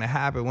God, is it going to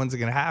happen? When's it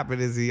going to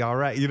happen? Is he all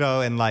right?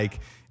 And like,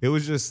 it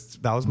was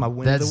just, that was my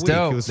win of the week.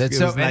 Dope. It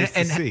was nice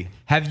to see.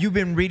 Have you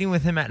been reading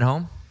with him at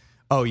home?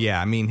 Oh yeah.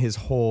 I mean, his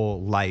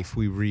whole life,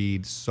 we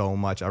read so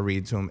much. I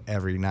read to him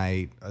every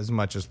night as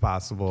much as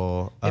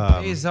possible.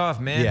 It pays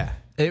off, man. Yeah.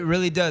 It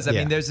really does. I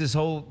mean, there's this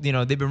whole,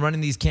 they've been running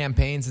these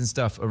campaigns and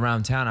stuff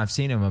around town. I've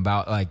seen them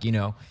about like,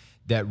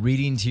 that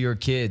reading to your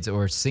kids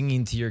or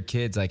singing to your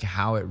kids, like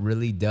how it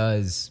really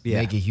does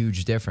make a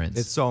huge difference.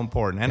 It's so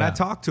important. And I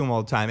talk to him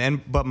all the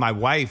time. But my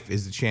wife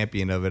is the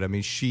champion of it. I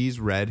mean, she's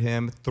read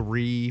him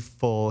 3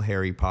 full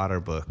Harry Potter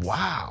books.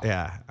 Wow.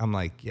 Yeah. I'm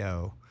like,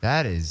 yo.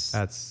 That's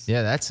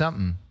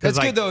something. That's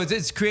like, good though.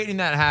 It's creating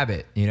that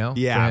habit, you know?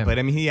 Yeah, but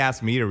I mean, he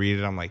asked me to read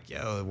it. I'm like,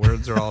 yo, the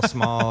words are all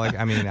small. Like,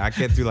 I mean, I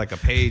get through like a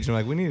page. I'm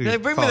like, we need to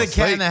bring me the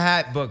Cat in the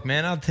Hat book,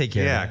 man. I'll take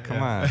care of it. Yeah,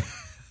 come on.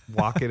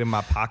 Walk it in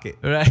my pocket.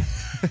 Right.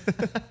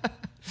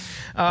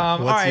 All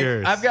right,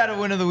 yours? I've got a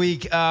win of the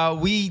week.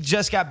 We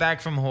just got back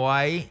from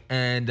Hawaii,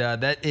 and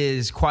that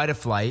is quite a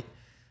flight.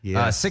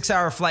 Yeah.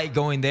 6-hour flight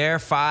going there,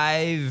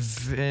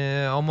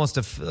 almost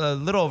a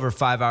little over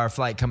 5-hour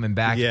flight coming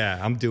back. Yeah,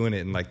 I'm doing it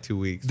in like 2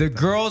 weeks. The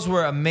girls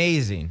were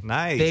amazing.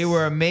 Nice. They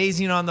were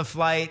amazing on the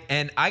flight,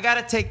 and I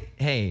gotta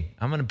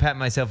I'm gonna pat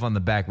myself on the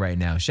back right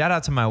now. Shout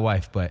out to my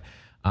wife, but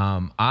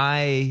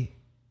I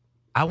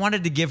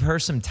wanted to give her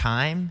some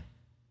time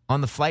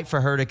on the flight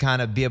for her to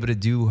kind of be able to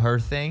do her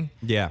thing.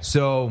 Yeah.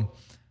 So,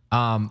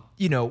 we're sitting on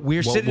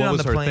the plane. What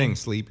was her thing?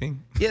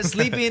 Sleeping? Yeah,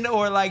 sleeping,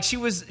 or like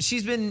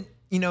she's been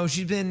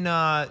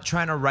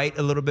trying to write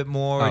a little bit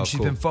more, and she's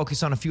been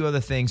focused on a few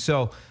other things.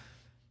 So,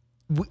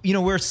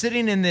 we're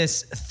sitting in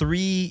this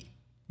 3-seat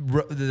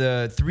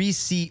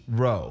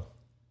row,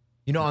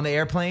 on the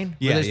airplane.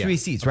 Yeah, there's 3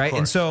 seats, right?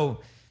 And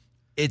so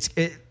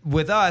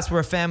with us,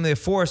 we're a family of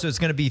 4, so it's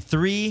going to be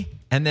 3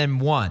 and then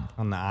 1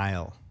 On the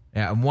aisle.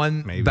 Yeah, and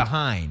 1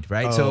 behind,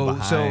 right? So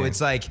behind. it's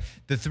like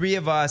the 3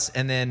 of us,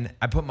 and then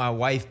I put my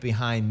wife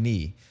behind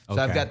me. So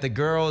I've got the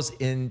girls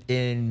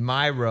in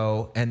my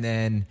row, and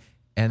then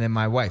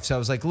my wife. So I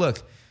was like,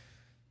 look,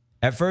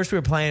 at first we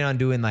were planning on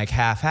doing like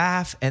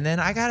half, and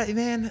then I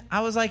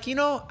was like,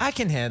 I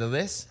can handle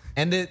this.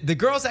 And the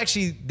girls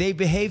actually, they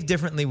behave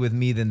differently with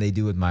me than they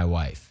do with my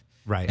wife.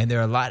 Right. And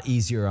they're a lot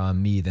easier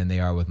on me than they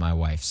are with my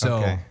wife.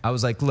 So I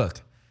was like, look,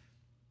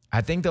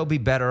 I think they'll be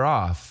better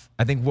off.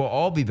 I think we'll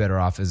all be better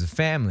off as a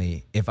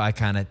family if I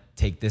kind of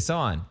take this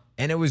on.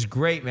 And it was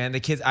great, man. The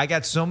kids, I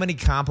got so many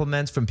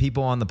compliments from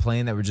people on the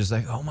plane that were just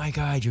like, oh my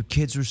God, your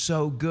kids were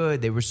so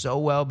good. They were so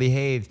well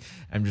behaved.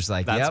 I'm just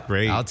like, that's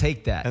great. I'll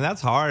take that. And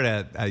that's hard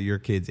at your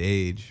kid's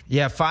age.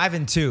 Yeah, 5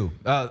 and 2.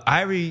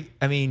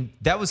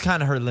 That was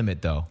kind of her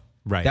limit though.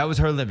 Right. That was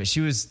her limit.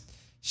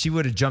 She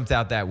would have jumped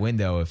out that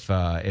window if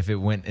it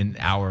went an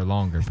hour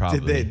longer,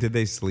 probably. Did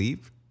they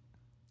sleep?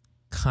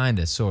 Kind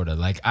of, sort of.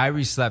 Like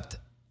Irie slept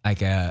like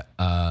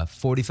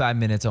 45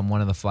 minutes on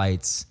one of the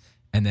flights,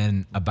 and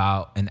then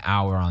about an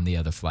hour on the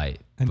other flight.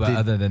 But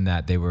other than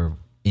that, they were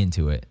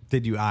into it.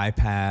 Did you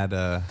iPad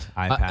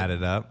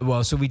it up?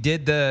 Well, so we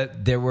did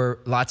there were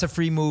lots of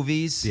free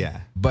movies.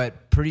 Yeah. But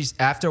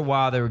after a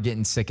while, they were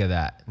getting sick of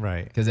that.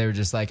 Right. Because they were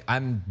just like,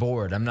 I'm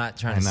bored. I'm not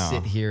trying to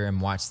sit here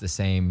and watch the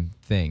same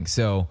thing.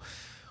 So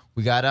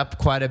we got up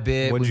quite a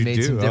bit. What'd you made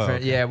do? some different. Oh,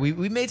 okay. Yeah,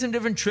 we made some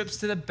different trips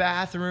to the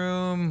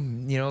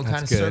bathroom. Kind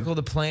of good. circled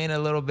the plane a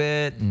little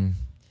bit, and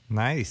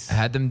nice. I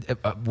had them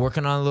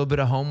working on a little bit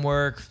of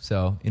homework.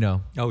 So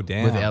Oh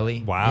damn! with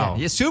Ellie. Wow.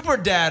 Yeah, super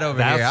dad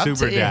over here. That's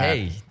super dad.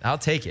 Hey, I'll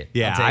take it.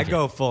 Yeah, I'll I take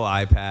go full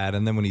iPad,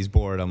 and then when he's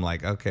bored, I'm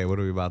like, okay, what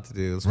are we about to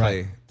do?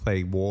 Let's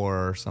play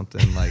war or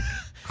something like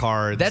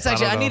cards. That's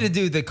actually I need to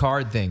do the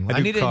card thing.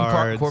 I need to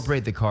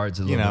incorporate the cards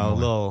a little bit more. A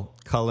little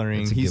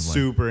coloring. He's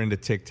super into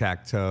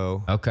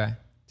tic-tac-toe. Okay.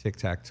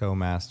 Tic-tac-toe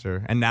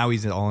master. And now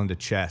he's all into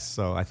chess,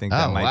 so I think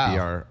that might be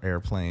our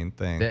airplane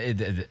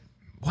thing.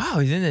 Wow,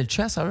 he's into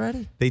chess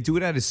already? They do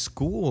it at his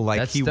school. Like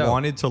That's he dope.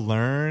 wanted to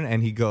learn,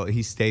 and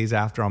he stays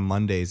after on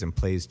Mondays and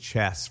plays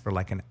chess for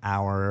like an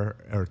hour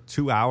or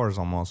 2 hours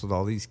almost with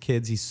all these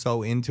kids. He's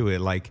so into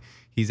it. Like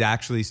he's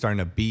actually starting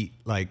to beat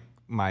like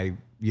my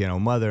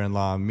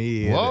mother-in-law and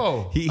me.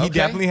 Whoa. He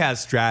definitely has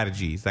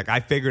strategies. Like I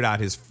figured out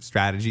his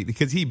strategy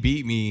because he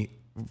beat me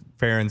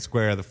fair and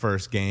square the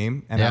first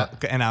game, and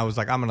I was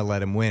like, I'm gonna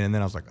let him win, and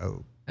then I was like,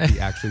 oh, he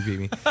actually beat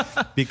me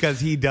because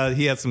he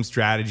has some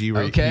strategy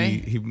where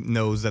he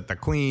knows that the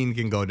queen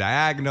can go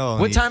diagonal.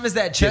 What time is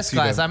that chess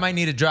class? I might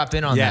need to drop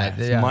in on that.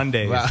 It's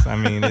Mondays. Wow. I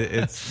mean,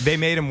 they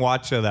made him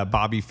watch that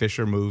Bobby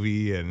Fischer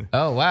movie, and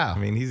oh wow, I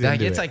mean he's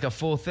into it's it. like a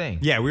full thing.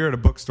 Yeah, we were at a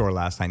bookstore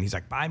last night. He's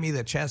like, buy me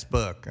the chess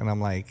book, and I'm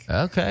like,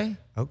 okay.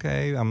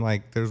 I'm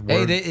like, there's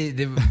worse.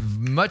 Hey,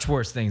 much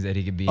worse things that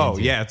he could be. Oh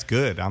into. yeah, it's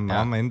good.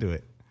 I'm into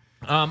it.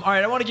 All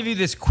right, I want to give you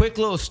this quick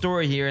little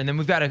story here, and then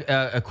we've got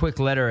a quick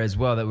letter as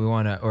well that we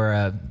want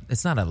to,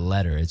 it's not a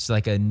letter, it's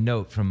like a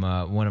note from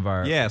one of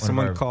our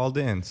someone called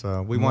in,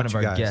 so we want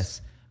you guys. One of our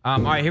guests.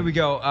 All right, here we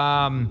go.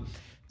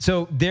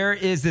 So there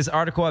is this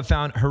article I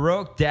found: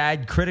 heroic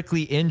dad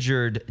critically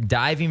injured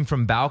diving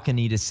from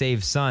balcony to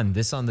save son.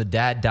 This on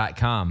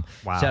thedad.com.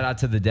 Wow. Shout out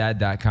to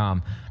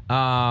thedad.com.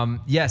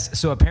 Yes,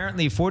 so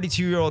apparently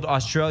 42-year-old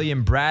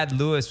Australian Brad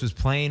Lewis was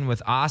playing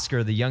with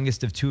Oscar, the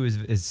youngest of 2 of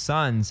his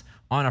sons,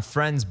 on a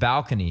friend's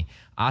balcony.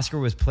 Oscar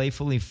was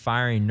playfully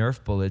firing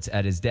Nerf bullets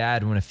at his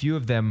dad when a few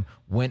of them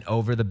went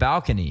over the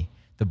balcony.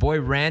 The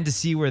boy ran to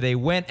see where they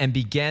went and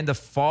began to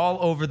fall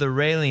over the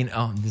railing.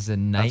 Oh, this is a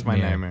nightmare. That's my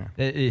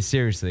nightmare.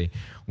 Seriously.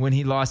 When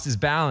he lost his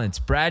balance,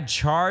 Brad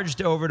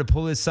charged over to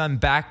pull his son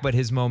back, but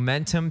his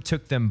momentum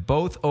took them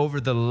both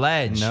over the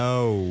ledge.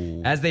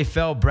 No. As they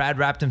fell, Brad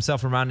wrapped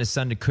himself around his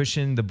son to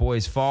cushion the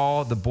boy's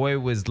fall. The boy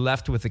was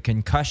left with a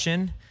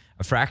concussion,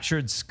 a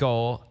fractured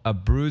skull, a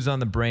bruise on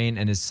the brain,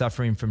 and is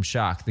suffering from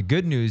shock. The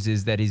good news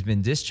is that he's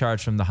been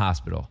discharged from the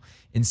hospital.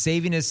 In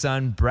saving his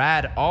son,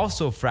 Brad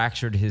also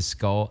fractured his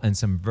skull and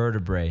some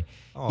vertebrae.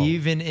 Oh.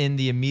 Even in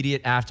the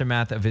immediate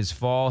aftermath of his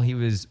fall, he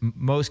was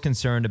most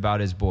concerned about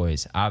his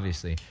boys,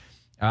 obviously.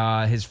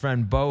 His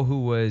friend Bo,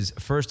 who was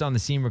first on the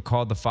scene,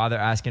 recalled the father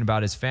asking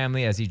about his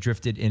family as he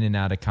drifted in and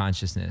out of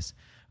consciousness.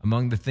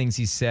 Among the things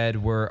he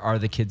said were, "Are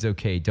the kids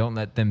okay? Don't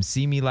let them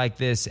see me like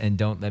this, and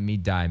don't let me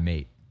die,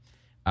 mate."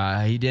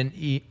 He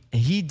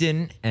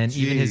didn't, and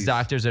even his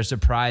doctors are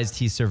surprised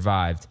he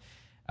survived.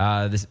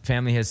 This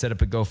family has set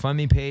up a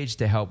GoFundMe page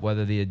to help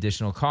weather the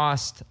additional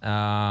cost.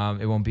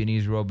 It won't be an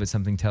easy road, but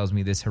something tells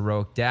me this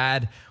heroic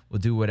dad will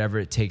do whatever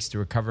it takes to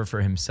recover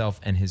for himself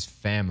and his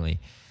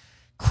family.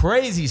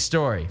 Crazy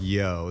story.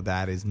 Yo,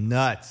 that is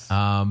nuts.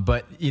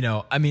 But,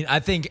 I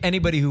think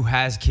anybody who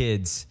has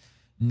kids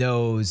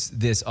knows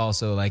this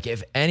also. Like,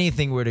 if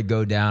anything were to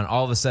go down,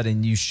 all of a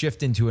sudden you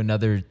shift into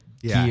another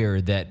gear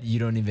that you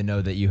don't even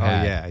know that you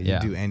have. Oh, yeah. You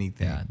do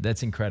anything. Yeah,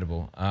 that's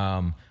incredible.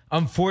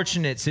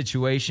 Unfortunate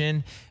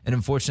situation, and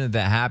unfortunate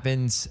that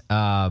happens.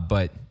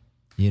 But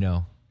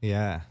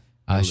yeah.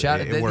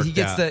 Shout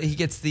out! He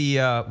gets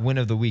the win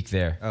of the week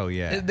there. Oh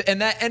yeah, and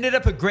that ended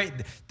up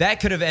that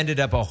could have ended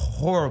up a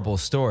horrible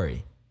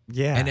story.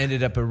 Yeah, and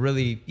ended up a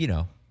really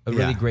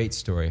really great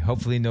story.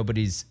 Hopefully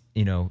nobody's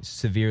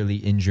severely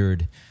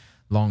injured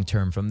long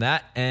term from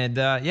that. And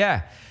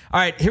all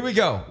right, here we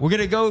go. We're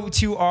gonna go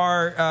to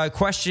our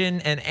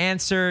question and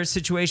answer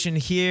situation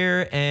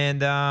here,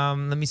 and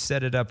let me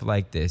set it up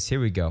like this.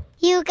 Here we go.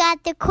 You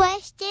got the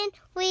question,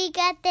 we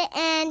got the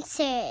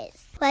answers.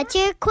 What's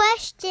your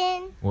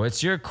question?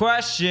 What's your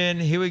question?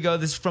 Here we go.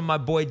 This is from my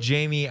boy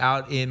Jamie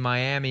out in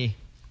Miami.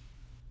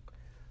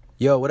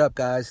 Yo, what up,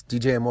 guys?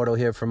 DJ Immortal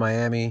here from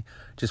Miami.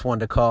 Just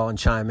wanted to call and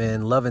chime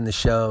in. Loving the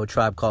show.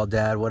 Tribe Called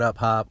Dad. What up,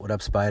 Hop? What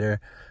up,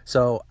 Spider?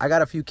 So I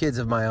got a few kids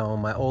of my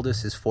own. My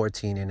oldest is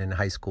 14 and in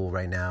high school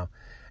right now.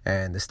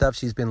 And the stuff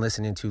she's been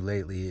listening to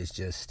lately is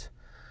just,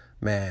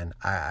 man,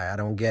 I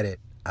don't get it.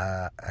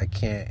 I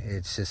can't.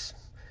 It's just,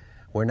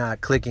 we're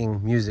not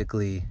clicking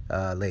musically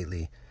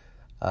lately.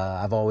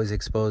 I've always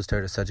exposed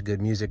her to such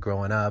good music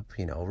growing up,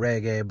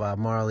 reggae, Bob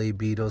Marley,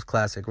 Beatles,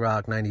 classic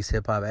rock, 90s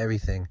hip hop,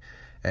 everything.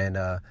 And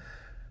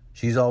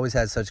she's always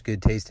had such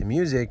good taste in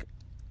music.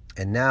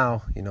 And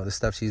now, the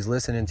stuff she's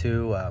listening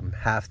to,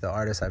 half the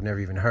artists I've never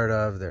even heard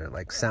of, they're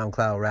like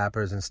SoundCloud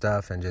rappers and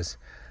stuff. And just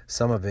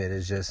some of it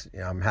is just,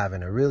 I'm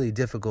having a really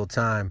difficult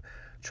time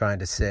trying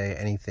to say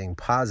anything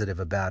positive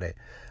about it.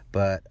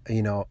 But,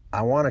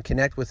 I want to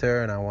connect with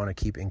her and I want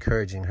to keep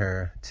encouraging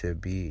her to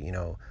be,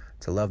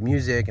 to love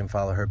music and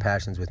follow her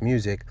passions with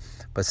music.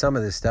 But some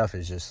of this stuff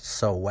is just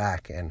so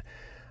whack. And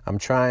I'm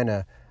trying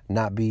to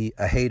not be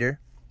a hater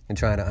and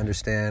trying to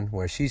understand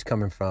where she's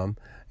coming from,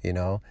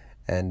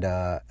 And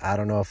I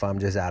don't know if I'm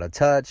just out of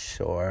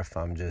touch or if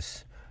I'm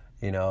just,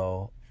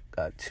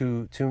 got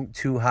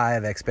too high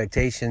of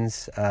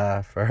expectations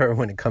for her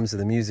when it comes to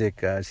the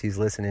music she's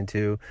listening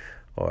to,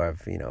 or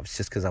if, it's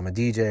just because I'm a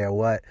DJ or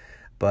what.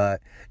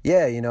 But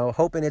yeah,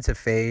 hoping it's a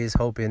phase,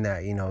 hoping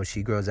that,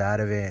 she grows out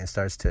of it and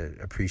starts to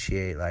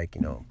appreciate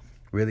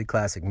really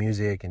classic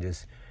music and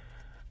just,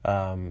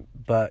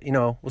 but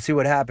we'll see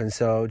what happens.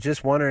 So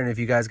just wondering if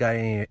you guys got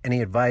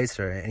any advice,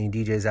 or any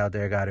DJs out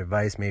there got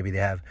advice. Maybe they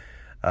have,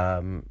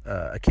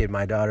 a kid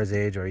my daughter's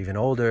age or even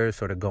older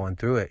sort of going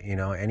through it,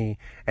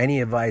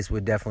 any advice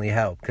would definitely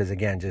help. 'Cause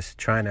again, just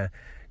trying to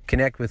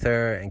connect with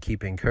her and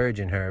keep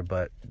encouraging her,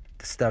 but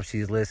the stuff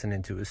she's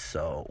listening to is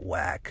so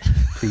whack.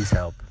 Please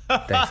help.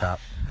 Thanks, Hop.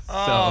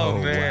 Oh,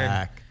 man.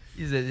 Whack.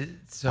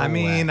 So whack. I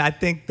I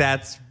think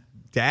that's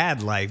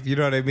dad life. You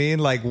know what I mean?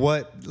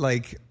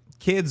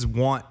 Kids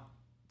want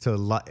to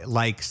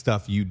like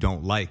stuff you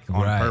don't like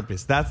on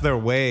purpose. That's their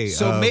way.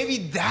 So maybe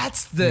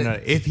that's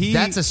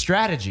that's a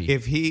strategy.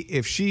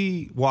 If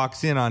she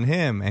walks in on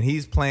him and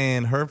he's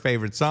playing her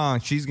favorite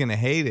song, she's gonna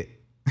hate it.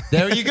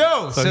 There you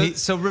go.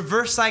 So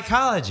reverse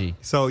psychology.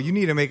 So you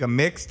need to make a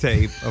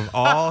mixtape of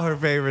all her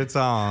favorite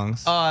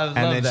songs. Oh, I love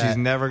and then that. She's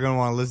never gonna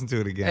want to listen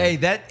to it again.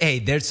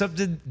 There's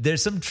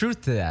some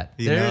truth to that.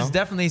 There's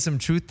definitely some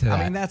truth to that.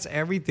 I mean, that's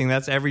everything.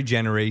 That's every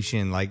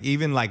generation.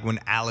 Even when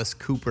Alice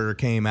Cooper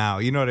came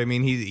out, you know what I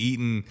mean? He's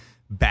eating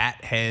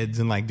bat heads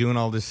and doing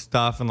all this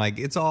stuff, and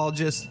it's all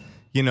just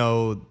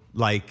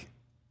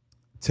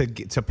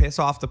to piss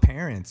off the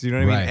parents. You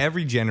know what I mean?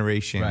 Every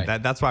generation.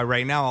 Right. That's why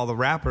right now all the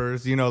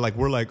rappers,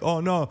 we're like, oh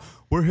no,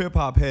 we're hip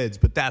hop heads,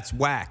 but that's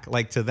whack.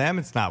 To them,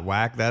 it's not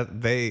whack. That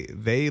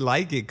they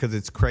like it because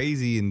it's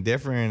crazy and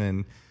different,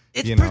 and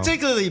it's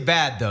particularly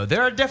bad though.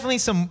 There are definitely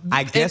some.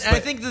 I guess. And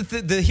I think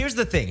here's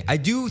the thing. I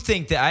do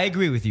think that I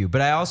agree with you, but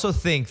I also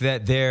think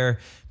that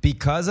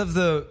because of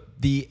the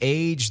the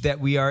age that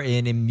we are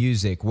in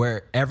music,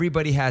 where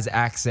everybody has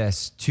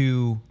access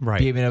to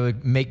being able to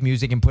make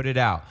music and put it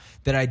out,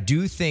 that I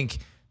do think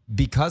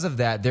because of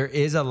that, there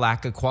is a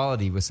lack of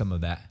quality with some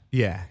of that.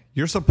 Yeah.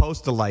 You're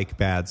supposed to like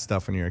bad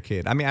stuff when you're a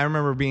kid. I mean, I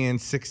remember being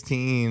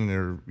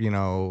 16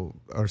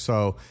 or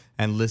so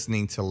and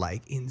listening to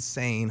like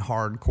insane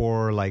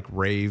hardcore like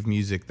rave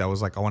music that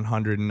was like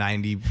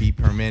 190 beat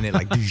per minute,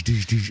 like doosh,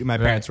 doosh, doosh. My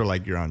parents were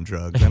like, "You're on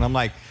drugs," and I'm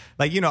like,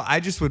 I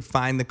just would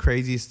find the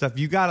craziest stuff.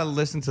 You got to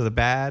listen to the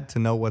bad to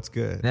know what's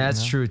good.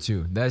 That's true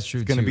too. That's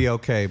true. It's gonna be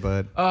okay,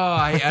 bud. Oh,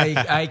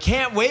 I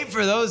can't wait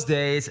for those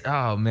days.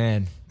 Oh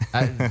man,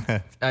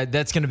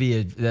 that's gonna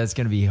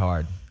be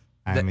hard.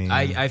 I mean,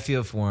 I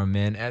feel for him,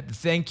 man.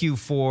 Thank you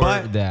for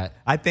that.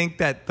 I think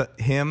that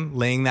him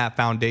laying that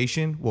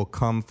foundation will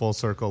come full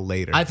circle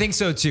later. I think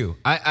so too.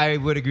 I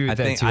would agree with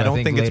that too. I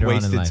don't think it's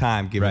wasted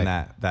time given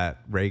that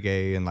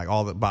reggae and like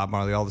all the Bob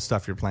Marley, all the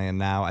stuff you're playing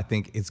now. I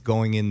think it's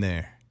going in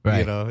there.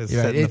 Right. It's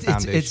setting the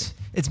foundation.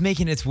 It's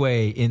making its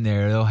way in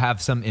there. It'll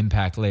have some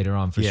impact later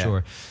on for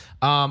sure.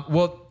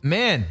 Well,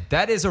 man,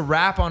 that is a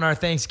wrap on our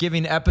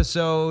Thanksgiving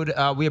episode.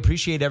 We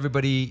appreciate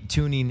everybody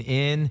tuning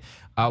in.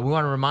 We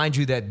want to remind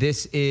you that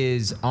this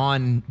is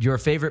on your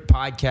favorite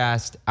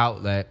podcast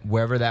outlet,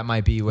 wherever that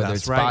might be, whether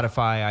it's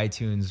Spotify,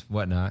 iTunes,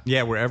 whatnot.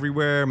 Yeah, we're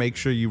everywhere. Make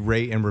sure you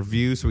rate and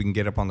review so we can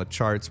get up on the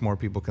charts. More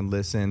people can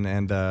listen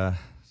and,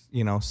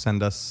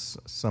 send us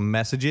some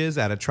messages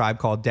at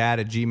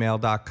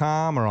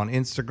atribecalleddad@gmail.com or on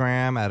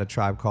Instagram at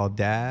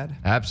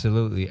atribecalleddad.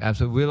 Absolutely.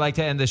 We like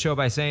to end the show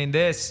by saying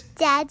this.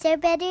 Dads are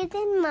better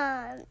than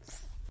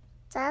moms.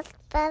 Dads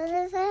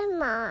better than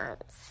moms.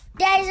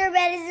 Daddies are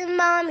better than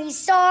mommies.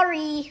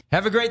 Sorry.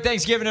 Have a great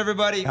Thanksgiving,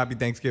 everybody. Happy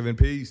Thanksgiving.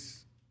 Peace.